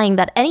implying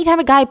that anytime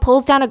a guy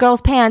pulls down a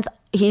girl's pants,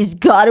 he's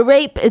got a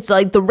rape. It's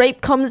like the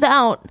rape comes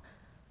out.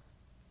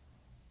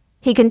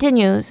 He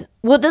continues,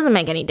 "Well, it doesn't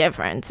make any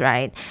difference,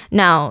 right?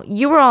 Now,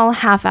 you were all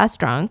half-assed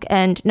drunk,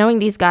 and knowing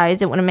these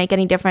guys, it wouldn't make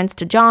any difference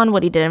to John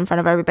what he did in front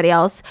of everybody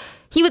else.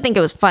 He would think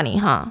it was funny,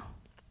 huh?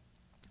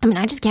 I mean,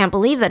 I just can't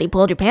believe that he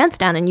pulled your pants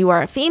down and you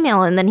are a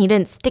female, and then he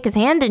didn't stick his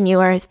hand in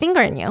you or his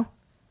finger in you."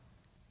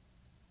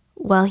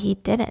 Well, he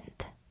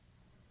didn't.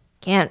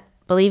 Can't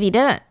believe he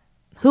didn't.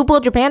 Who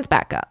pulled your pants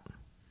back up?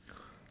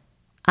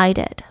 I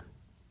did.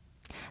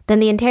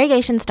 Then the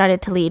interrogation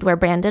started to lead where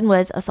Brandon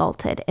was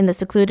assaulted in the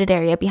secluded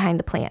area behind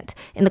the plant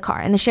in the car,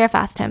 and the sheriff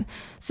asked him,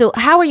 "So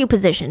how were you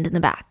positioned in the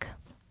back?"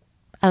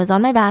 "I was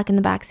on my back in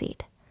the back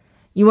seat."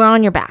 "You were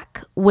on your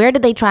back. Where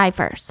did they try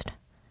first?"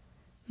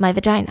 "My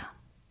vagina."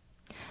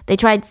 "They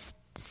tried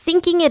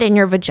sinking it in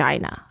your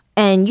vagina.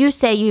 And you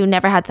say you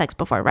never had sex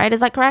before, right?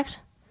 Is that correct?"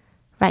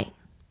 "Right."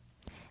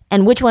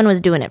 "And which one was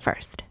doing it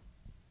first?"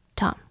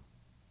 "Tom."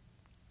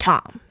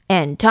 "Tom.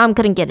 And Tom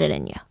couldn't get it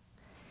in you?"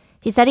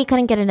 "He said he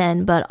couldn't get it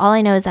in, but all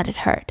I know is that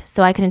it hurt,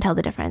 so I couldn't tell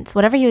the difference.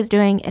 Whatever he was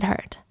doing, it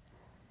hurt."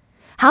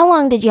 "How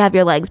long did you have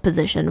your legs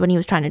positioned when he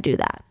was trying to do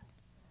that?"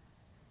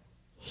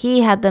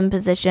 "He had them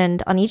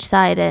positioned on each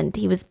side, and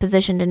he was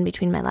positioned in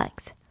between my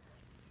legs."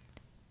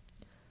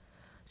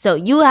 "So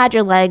you had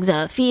your legs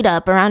feet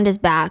up around his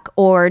back,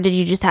 or did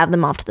you just have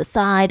them off to the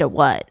side, or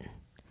what?"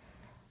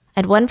 "I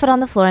had one foot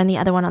on the floor and the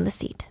other one on the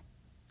seat."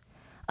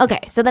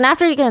 "Okay, so then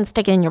after he couldn't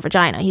stick it in your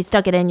vagina, he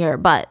stuck it in your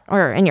butt,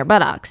 or in your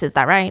buttocks, is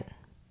that right?"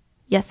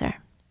 "Yes, sir."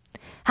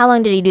 "How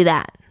long did he do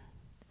that?"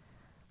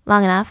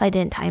 "Long enough. I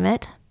didn't time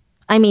it."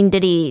 "I mean,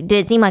 did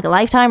it seem like a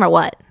lifetime or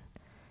what?"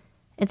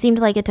 "It seemed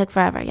like it took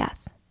forever,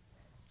 yes."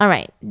 "All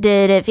right.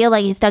 Did it feel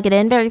like he stuck it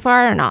in very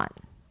far or not?"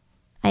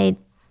 "I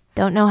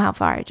don't know how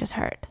far. It just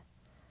hurt."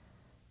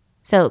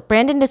 So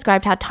Brandon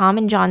described how Tom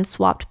and John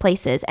swapped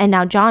places, and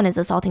now John is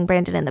assaulting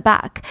Brandon in the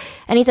back.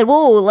 And he said,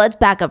 "Whoa, let's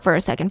back up for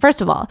a second.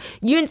 First of all,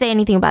 you didn't say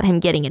anything about him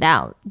getting it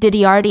out. Did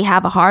he already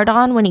have a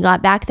hard-on when he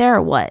got back there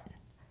or what?"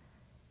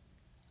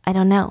 "I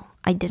don't know.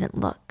 I didn't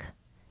look."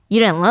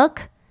 "You didn't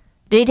look?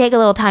 Did he take a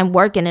little time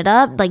working it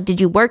up? Like, did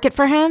you work it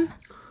for him?"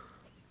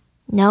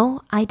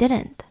 "No, I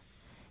didn't."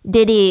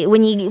 "Did he,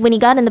 when he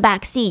got in the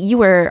back seat, you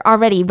were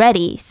already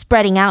ready,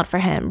 spreading out for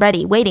him,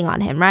 ready, waiting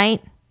on him,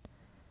 right?"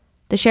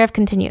 The sheriff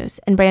continues,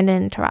 and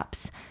Brandon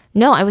interrupts.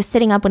 "No, I was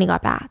sitting up when he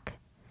got back."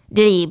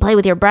 "Did he play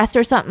with your breasts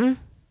or something?"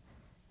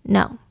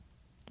 "No."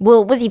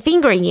 "Well, was he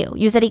fingering you?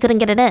 You said he couldn't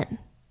get it in."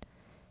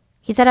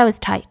 "He said I was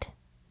tight."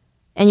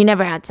 "And you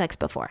never had sex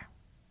before?"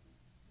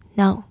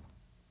 "No."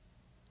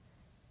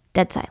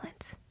 Dead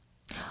silence.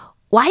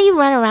 "Why do you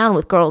run around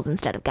with girls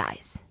instead of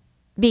guys?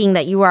 Being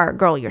that you are a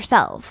girl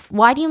yourself,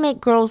 why do you make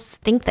girls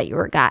think that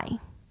you're a guy?"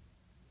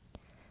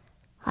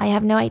 "I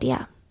have no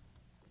idea."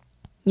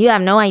 "You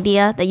have no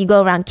idea that you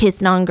go around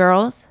kissing on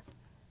girls?"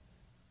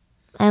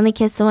 "I only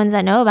kiss the ones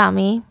that know about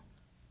me."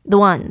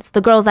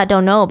 The girls that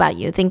don't know about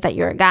you think that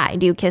you're a guy.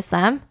 Do you kiss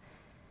them?"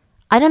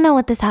 "I don't know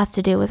what this has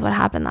to do with what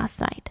happened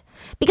last night."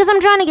 "Because I'm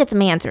trying to get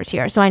some answers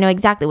here so I know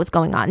exactly what's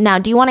going on. Now,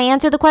 do you want to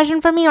answer the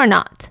question for me or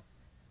not?"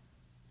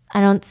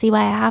 "I don't see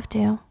why I have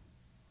to."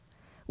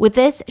 With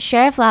this,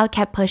 Sheriff Lau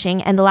kept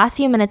pushing, and the last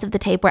few minutes of the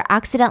tape were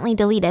accidentally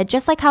deleted,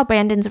 just like how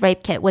Brandon's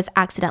rape kit was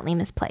accidentally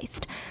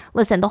misplaced.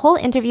 Listen, the whole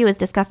interview is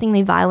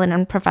disgustingly vile and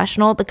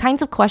unprofessional. The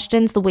kinds of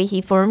questions, the way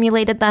he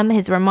formulated them,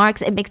 his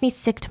remarks, it makes me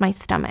sick to my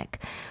stomach.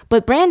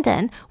 But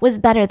Brandon was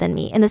better than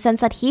me in the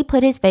sense that he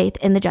put his faith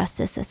in the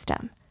justice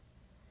system.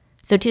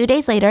 So 2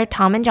 days later,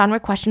 Tom and John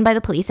were questioned by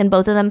the police, and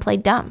both of them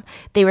played dumb.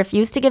 They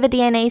refused to give a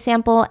DNA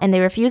sample, and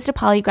they refused a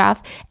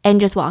polygraph, and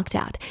just walked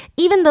out,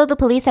 even though the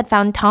police had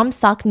found Tom's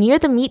sock near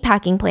the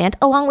meatpacking plant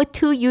along with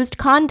 2 used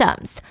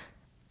condoms.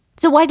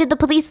 So why did the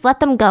police let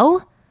them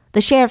go?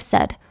 The sheriff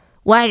said,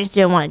 "Well, I just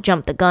didn't want to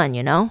jump the gun,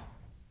 you know?"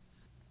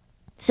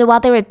 So while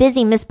they were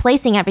busy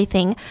misplacing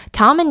everything,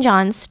 Tom and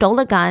John stole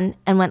a gun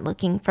and went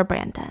looking for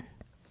Brandon.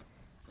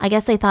 I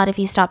guess they thought if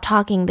he stopped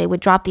talking, they would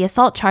drop the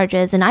assault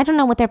charges, and I don't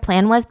know what their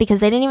plan was because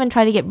they didn't even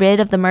try to get rid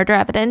of the murder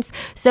evidence.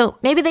 So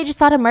maybe they just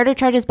thought a murder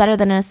charge is better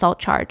than an assault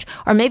charge,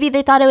 or maybe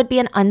they thought it would be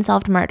an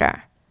unsolved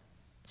murder.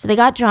 So they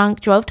got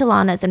drunk, drove to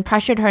Lana's, and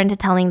pressured her into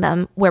telling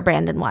them where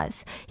Brandon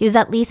was. He was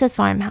at Lisa's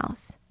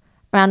farmhouse.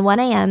 Around 1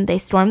 a.m., they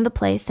stormed the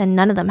place, and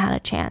none of them had a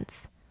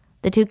chance.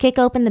 The 2 kick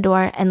open the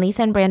door, and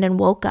Lisa and Brandon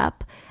woke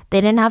up. They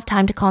didn't have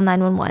time to call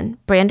 911.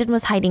 Brandon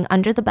was hiding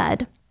under the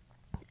bed,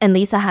 and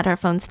Lisa had her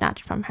phone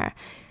snatched from her.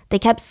 They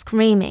kept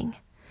screaming,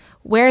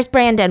 "Where's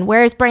Brandon?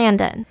 Where's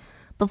Brandon?"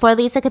 Before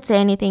Lisa could say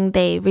anything,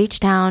 they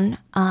reached down.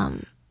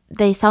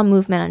 They saw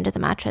movement under the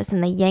mattress,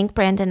 and they yanked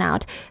Brandon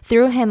out,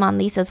 threw him on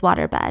Lisa's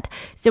waterbed.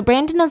 So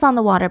Brandon is on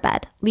the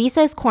waterbed.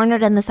 Lisa is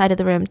cornered in the side of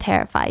the room,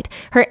 terrified.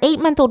 Her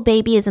 8-month-old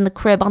baby is in the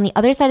crib on the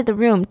other side of the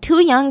room, too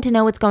young to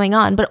know what's going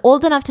on, but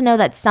old enough to know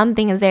that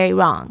something is very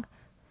wrong.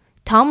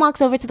 Tom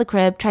walks over to the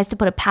crib, tries to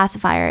put a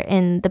pacifier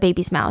in the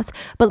baby's mouth,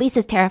 but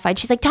Lisa's terrified.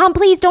 She's like, "Tom,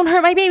 please don't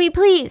hurt my baby,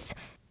 please."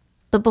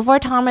 But before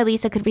Tom or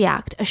Lisa could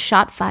react, a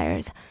shot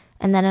fires,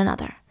 and then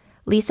another.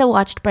 Lisa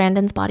watched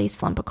Brandon's body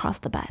slump across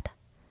the bed.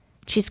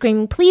 She's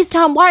screaming, "Please,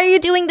 Tom, why are you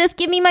doing this?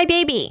 Give me my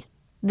baby."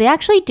 They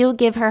actually do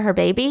give her her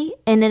baby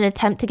in an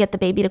attempt to get the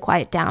baby to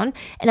quiet down.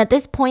 And at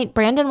this point,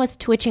 Brandon was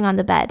twitching on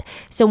the bed.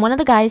 So one of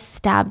the guys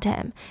stabbed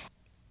him.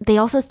 They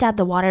also stabbed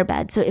the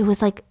waterbed. So it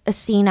was like a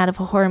scene out of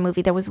a horror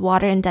movie. There was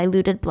water and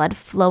diluted blood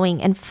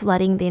flowing and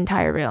flooding the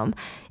entire room.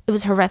 It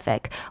was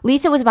horrific.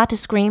 Lisa was about to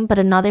scream, but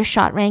another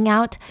shot rang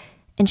out.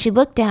 And she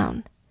looked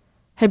down.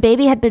 Her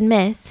baby had been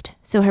missed,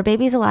 So her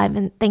baby's alive,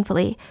 and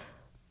thankfully,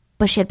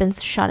 but she had been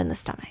shot in the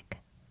stomach.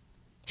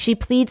 She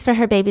pleads for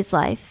her baby's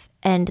life,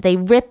 and they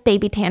rip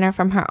baby Tanner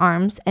from her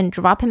arms and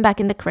drop him back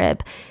in the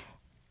crib.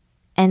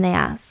 And they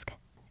ask,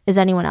 is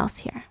anyone else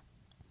here?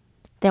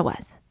 There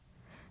was.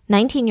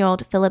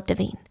 19-year-old Philip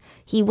Devine.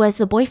 He was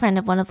the boyfriend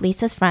of one of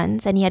Lisa's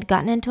friends, and he had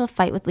gotten into a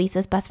fight with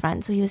Lisa's best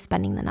friend, so he was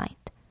spending the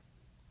night.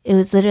 It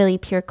was literally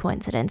pure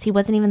coincidence. He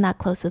wasn't even that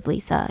close with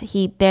Lisa.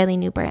 He barely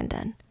knew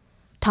Brandon.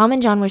 Tom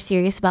and John were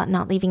serious about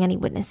not leaving any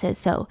witnesses,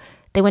 so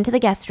they went to the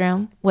guest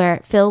room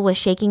where Phil was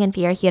shaking in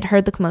fear. He had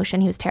heard the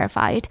commotion. He was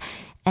terrified,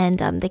 and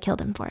they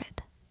killed him for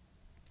it.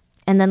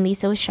 And then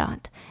Lisa was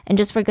shot, and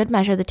just for good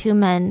measure, the two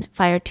men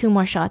fired 2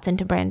 more shots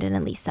into Brandon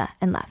and Lisa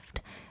and left.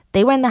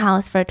 They were in the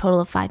house for a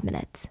total of 5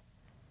 minutes.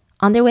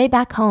 On their way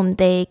back home,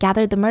 they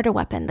gathered the murder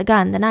weapon, the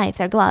gun, the knife,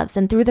 their gloves,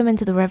 and threw them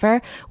into the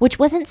river, which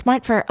wasn't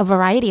smart for a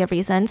variety of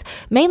reasons,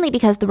 mainly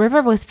because the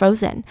river was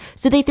frozen.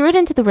 So they threw it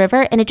into the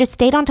river, and it just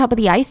stayed on top of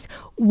the ice,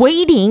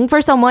 waiting for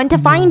someone to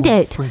find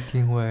it.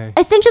 Freaking way.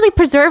 Essentially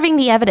preserving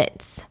the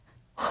evidence.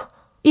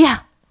 Yeah.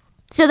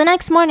 So the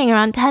next morning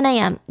around 10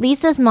 a.m.,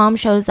 Lisa's mom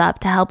shows up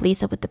to help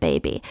Lisa with the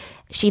baby.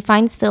 She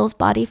finds Phil's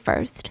body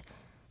first.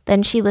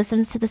 Then she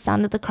listens to the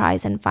sound of the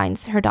cries and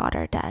finds her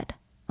daughter dead,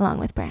 along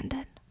with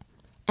Brandon.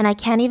 And I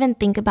can't even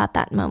think about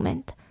that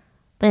moment.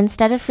 But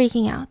instead of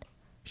freaking out,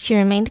 she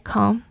remained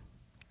calm,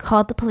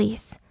 called the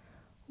police,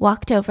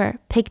 walked over,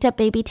 picked up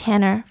baby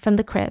Tanner from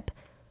the crib,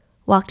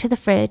 walked to the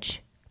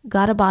fridge,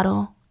 got a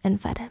bottle,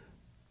 and fed him,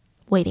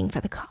 waiting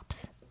for the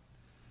cops.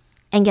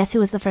 And guess who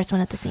was the first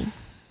one at the scene?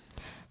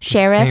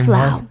 Sheriff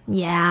Lau.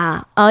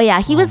 Yeah. Oh,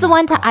 yeah. He was the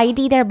one to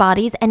ID their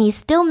bodies, and he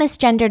still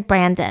misgendered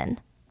Brandon.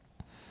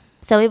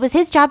 So it was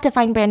his job to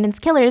find Brandon's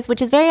killers,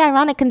 which is very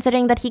ironic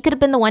considering that he could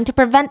have been the one to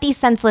prevent these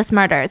senseless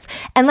murders.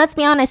 And let's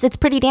be honest, it's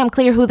pretty damn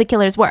clear who the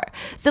killers were.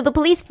 So the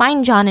police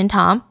find John and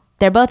Tom.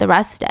 They're both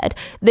arrested.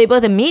 They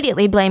both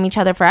immediately blame each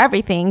other for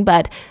everything,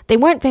 but they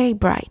weren't very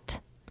bright.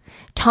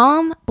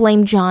 Tom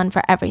blamed John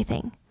for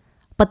everything.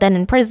 But then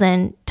in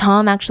prison,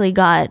 Tom actually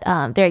got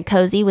very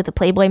cozy with a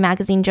Playboy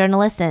magazine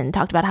journalist and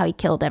talked about how he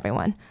killed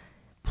everyone.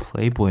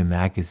 Playboy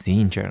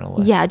magazine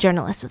journalist. Yeah, a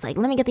journalist was like,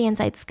 let me get the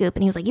inside scoop.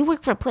 And he was like, you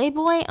work for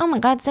Playboy? Oh my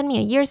God, send me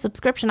a year's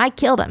subscription. I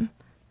killed him.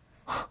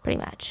 Pretty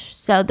much.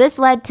 So this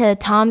led to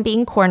Tom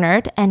being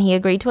cornered, and he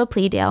agreed to a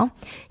plea deal.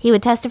 He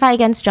would testify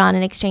against John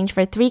in exchange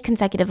for 3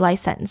 consecutive life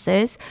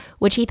sentences,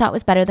 which he thought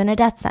was better than a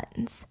death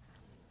sentence.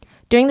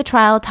 During the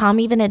trial, Tom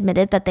even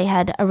admitted that they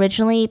had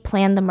originally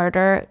planned the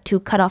murder to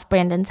cut off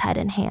Brandon's head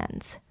and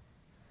hands.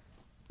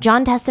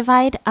 John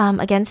testified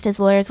against his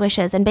lawyer's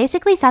wishes and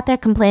basically sat there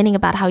complaining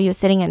about how he was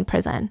sitting in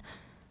prison.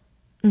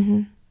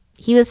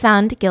 He was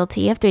found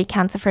guilty of 3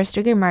 counts of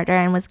first-degree murder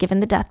and was given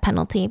the death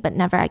penalty, but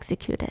never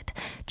executed.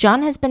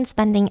 John has been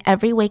spending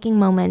every waking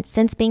moment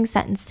since being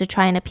sentenced to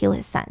try and appeal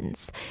his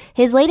sentence.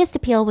 His latest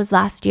appeal was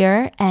last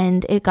year,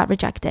 and it got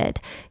rejected.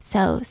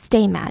 So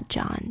stay mad,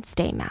 John.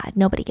 Stay mad.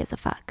 Nobody gives a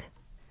fuck.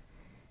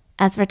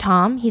 As for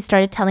Tom, he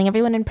started telling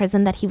everyone in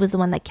prison that he was the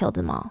one that killed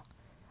them all.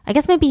 I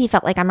guess maybe he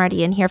felt like I'm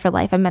already in here for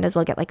life. I might as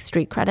well get like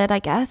street credit, I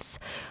guess.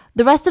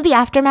 The rest of the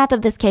aftermath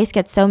of this case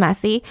gets so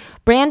messy.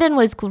 Brandon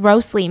was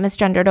grossly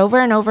misgendered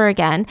over and over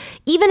again.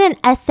 Even an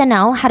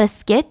SNL had a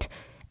skit,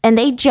 and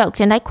they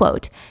joked, and I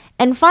quote,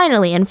 "And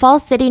finally, in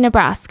Falls City,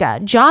 Nebraska,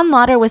 John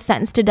Lauder was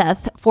sentenced to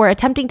death for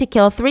attempting to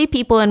kill 3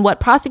 people in what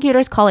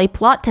prosecutors call a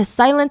plot to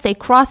silence a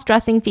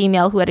cross-dressing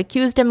female who had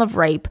accused him of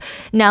rape.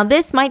 Now,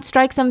 this might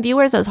strike some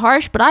viewers as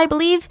harsh, but I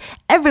believe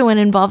everyone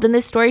involved in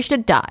this story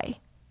should die."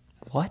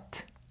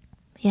 What?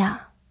 Yeah.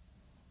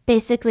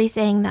 Basically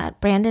saying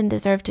that Brandon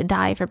deserved to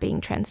die for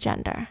being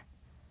transgender.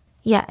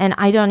 Yeah, and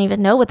I don't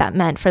even know what that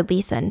meant for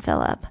Lisa and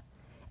Philip.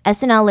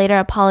 SNL later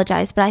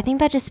apologized, but I think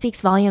that just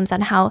speaks volumes on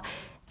how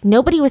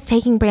nobody was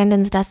taking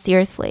Brandon's death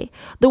seriously.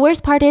 The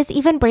worst part is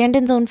even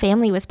Brandon's own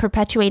family was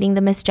perpetuating the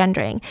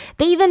misgendering.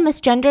 They even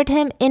misgendered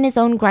him in his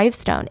own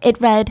gravestone.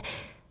 It read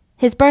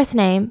his birth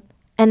name,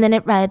 and then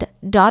it read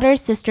daughter,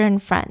 sister,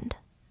 and friend.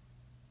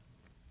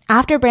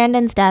 After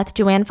Brandon's death,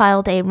 Joanne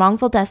filed a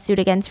wrongful death suit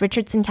against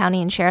Richardson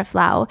County and Sheriff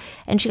Lau,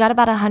 and she got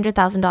about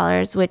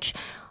 $100,000, which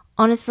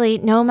honestly,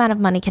 no amount of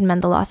money can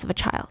mend the loss of a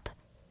child.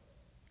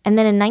 And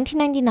then in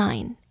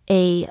 1999,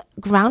 a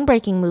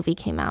groundbreaking movie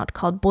came out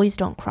called Boys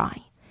Don't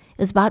Cry. It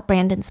was about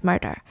Brandon's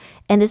murder.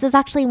 And this was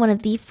actually one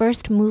of the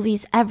first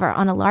movies ever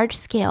on a large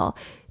scale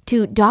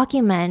to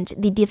document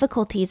the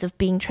difficulties of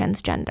being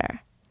transgender.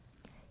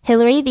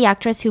 Hillary, the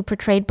actress who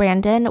portrayed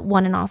Brandon,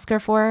 won an Oscar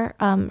for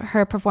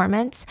her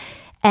performance.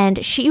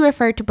 And she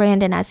referred to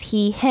Brandon as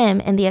he,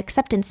 him in the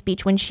acceptance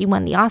speech when she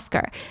won the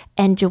Oscar.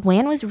 And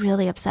Joanne was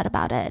really upset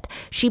about it.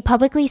 She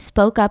publicly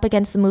spoke up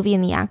against the movie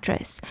and the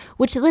actress.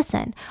 Which,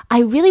 listen, I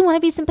really want to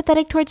be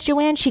sympathetic towards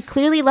Joanne. She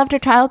clearly loved her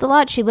child a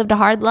lot. She lived a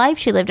hard life.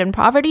 She lived in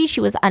poverty. She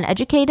was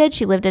uneducated.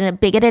 She lived in a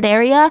bigoted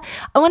area.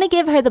 I want to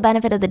give her the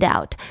benefit of the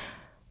doubt.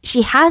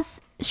 She has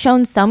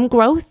shown some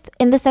growth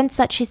in the sense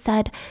that she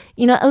said,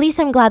 at least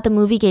I'm glad the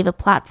movie gave a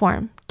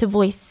platform to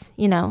voice,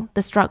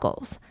 the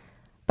struggles.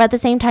 But at the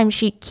same time,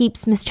 she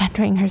keeps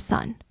misgendering her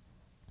son.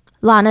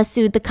 Lana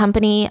sued the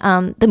company,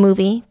 the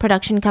movie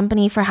production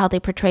company, for how they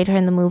portrayed her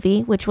in the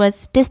movie, which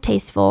was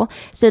distasteful.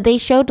 So they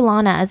showed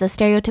Lana as a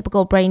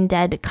stereotypical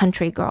brain-dead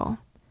country girl.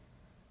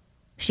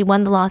 She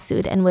won the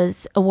lawsuit and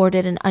was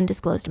awarded an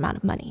undisclosed amount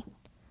of money.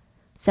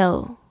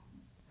 So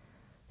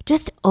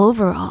just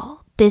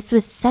overall, this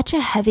was such a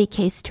heavy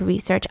case to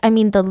research. I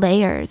mean, the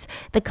layers,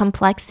 the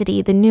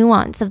complexity, the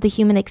nuance of the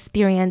human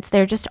experience,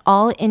 they're just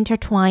all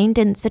intertwined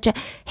in such a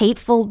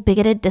hateful,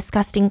 bigoted,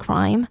 disgusting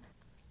crime.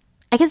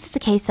 I guess it's a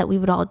case that we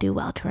would all do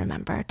well to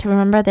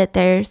remember that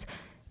there's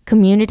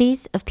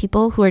communities of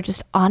people who are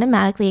just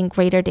automatically in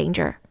greater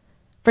danger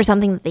for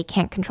something that they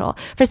can't control,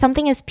 for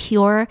something as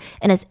pure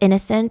and as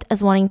innocent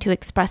as wanting to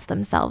express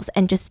themselves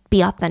and just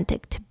be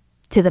authentic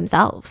to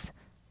themselves.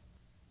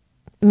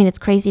 I mean, it's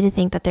crazy to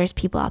think that there's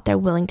people out there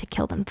willing to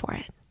kill them for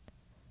it.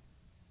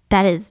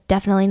 That is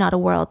definitely not a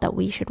world that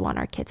we should want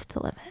our kids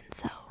to live in,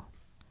 so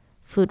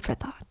food for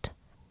thought.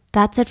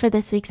 That's it for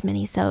this week's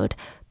mini-sode.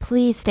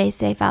 Please stay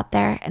safe out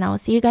there, and I will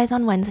see you guys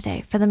on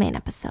Wednesday for the main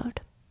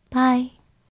episode. Bye.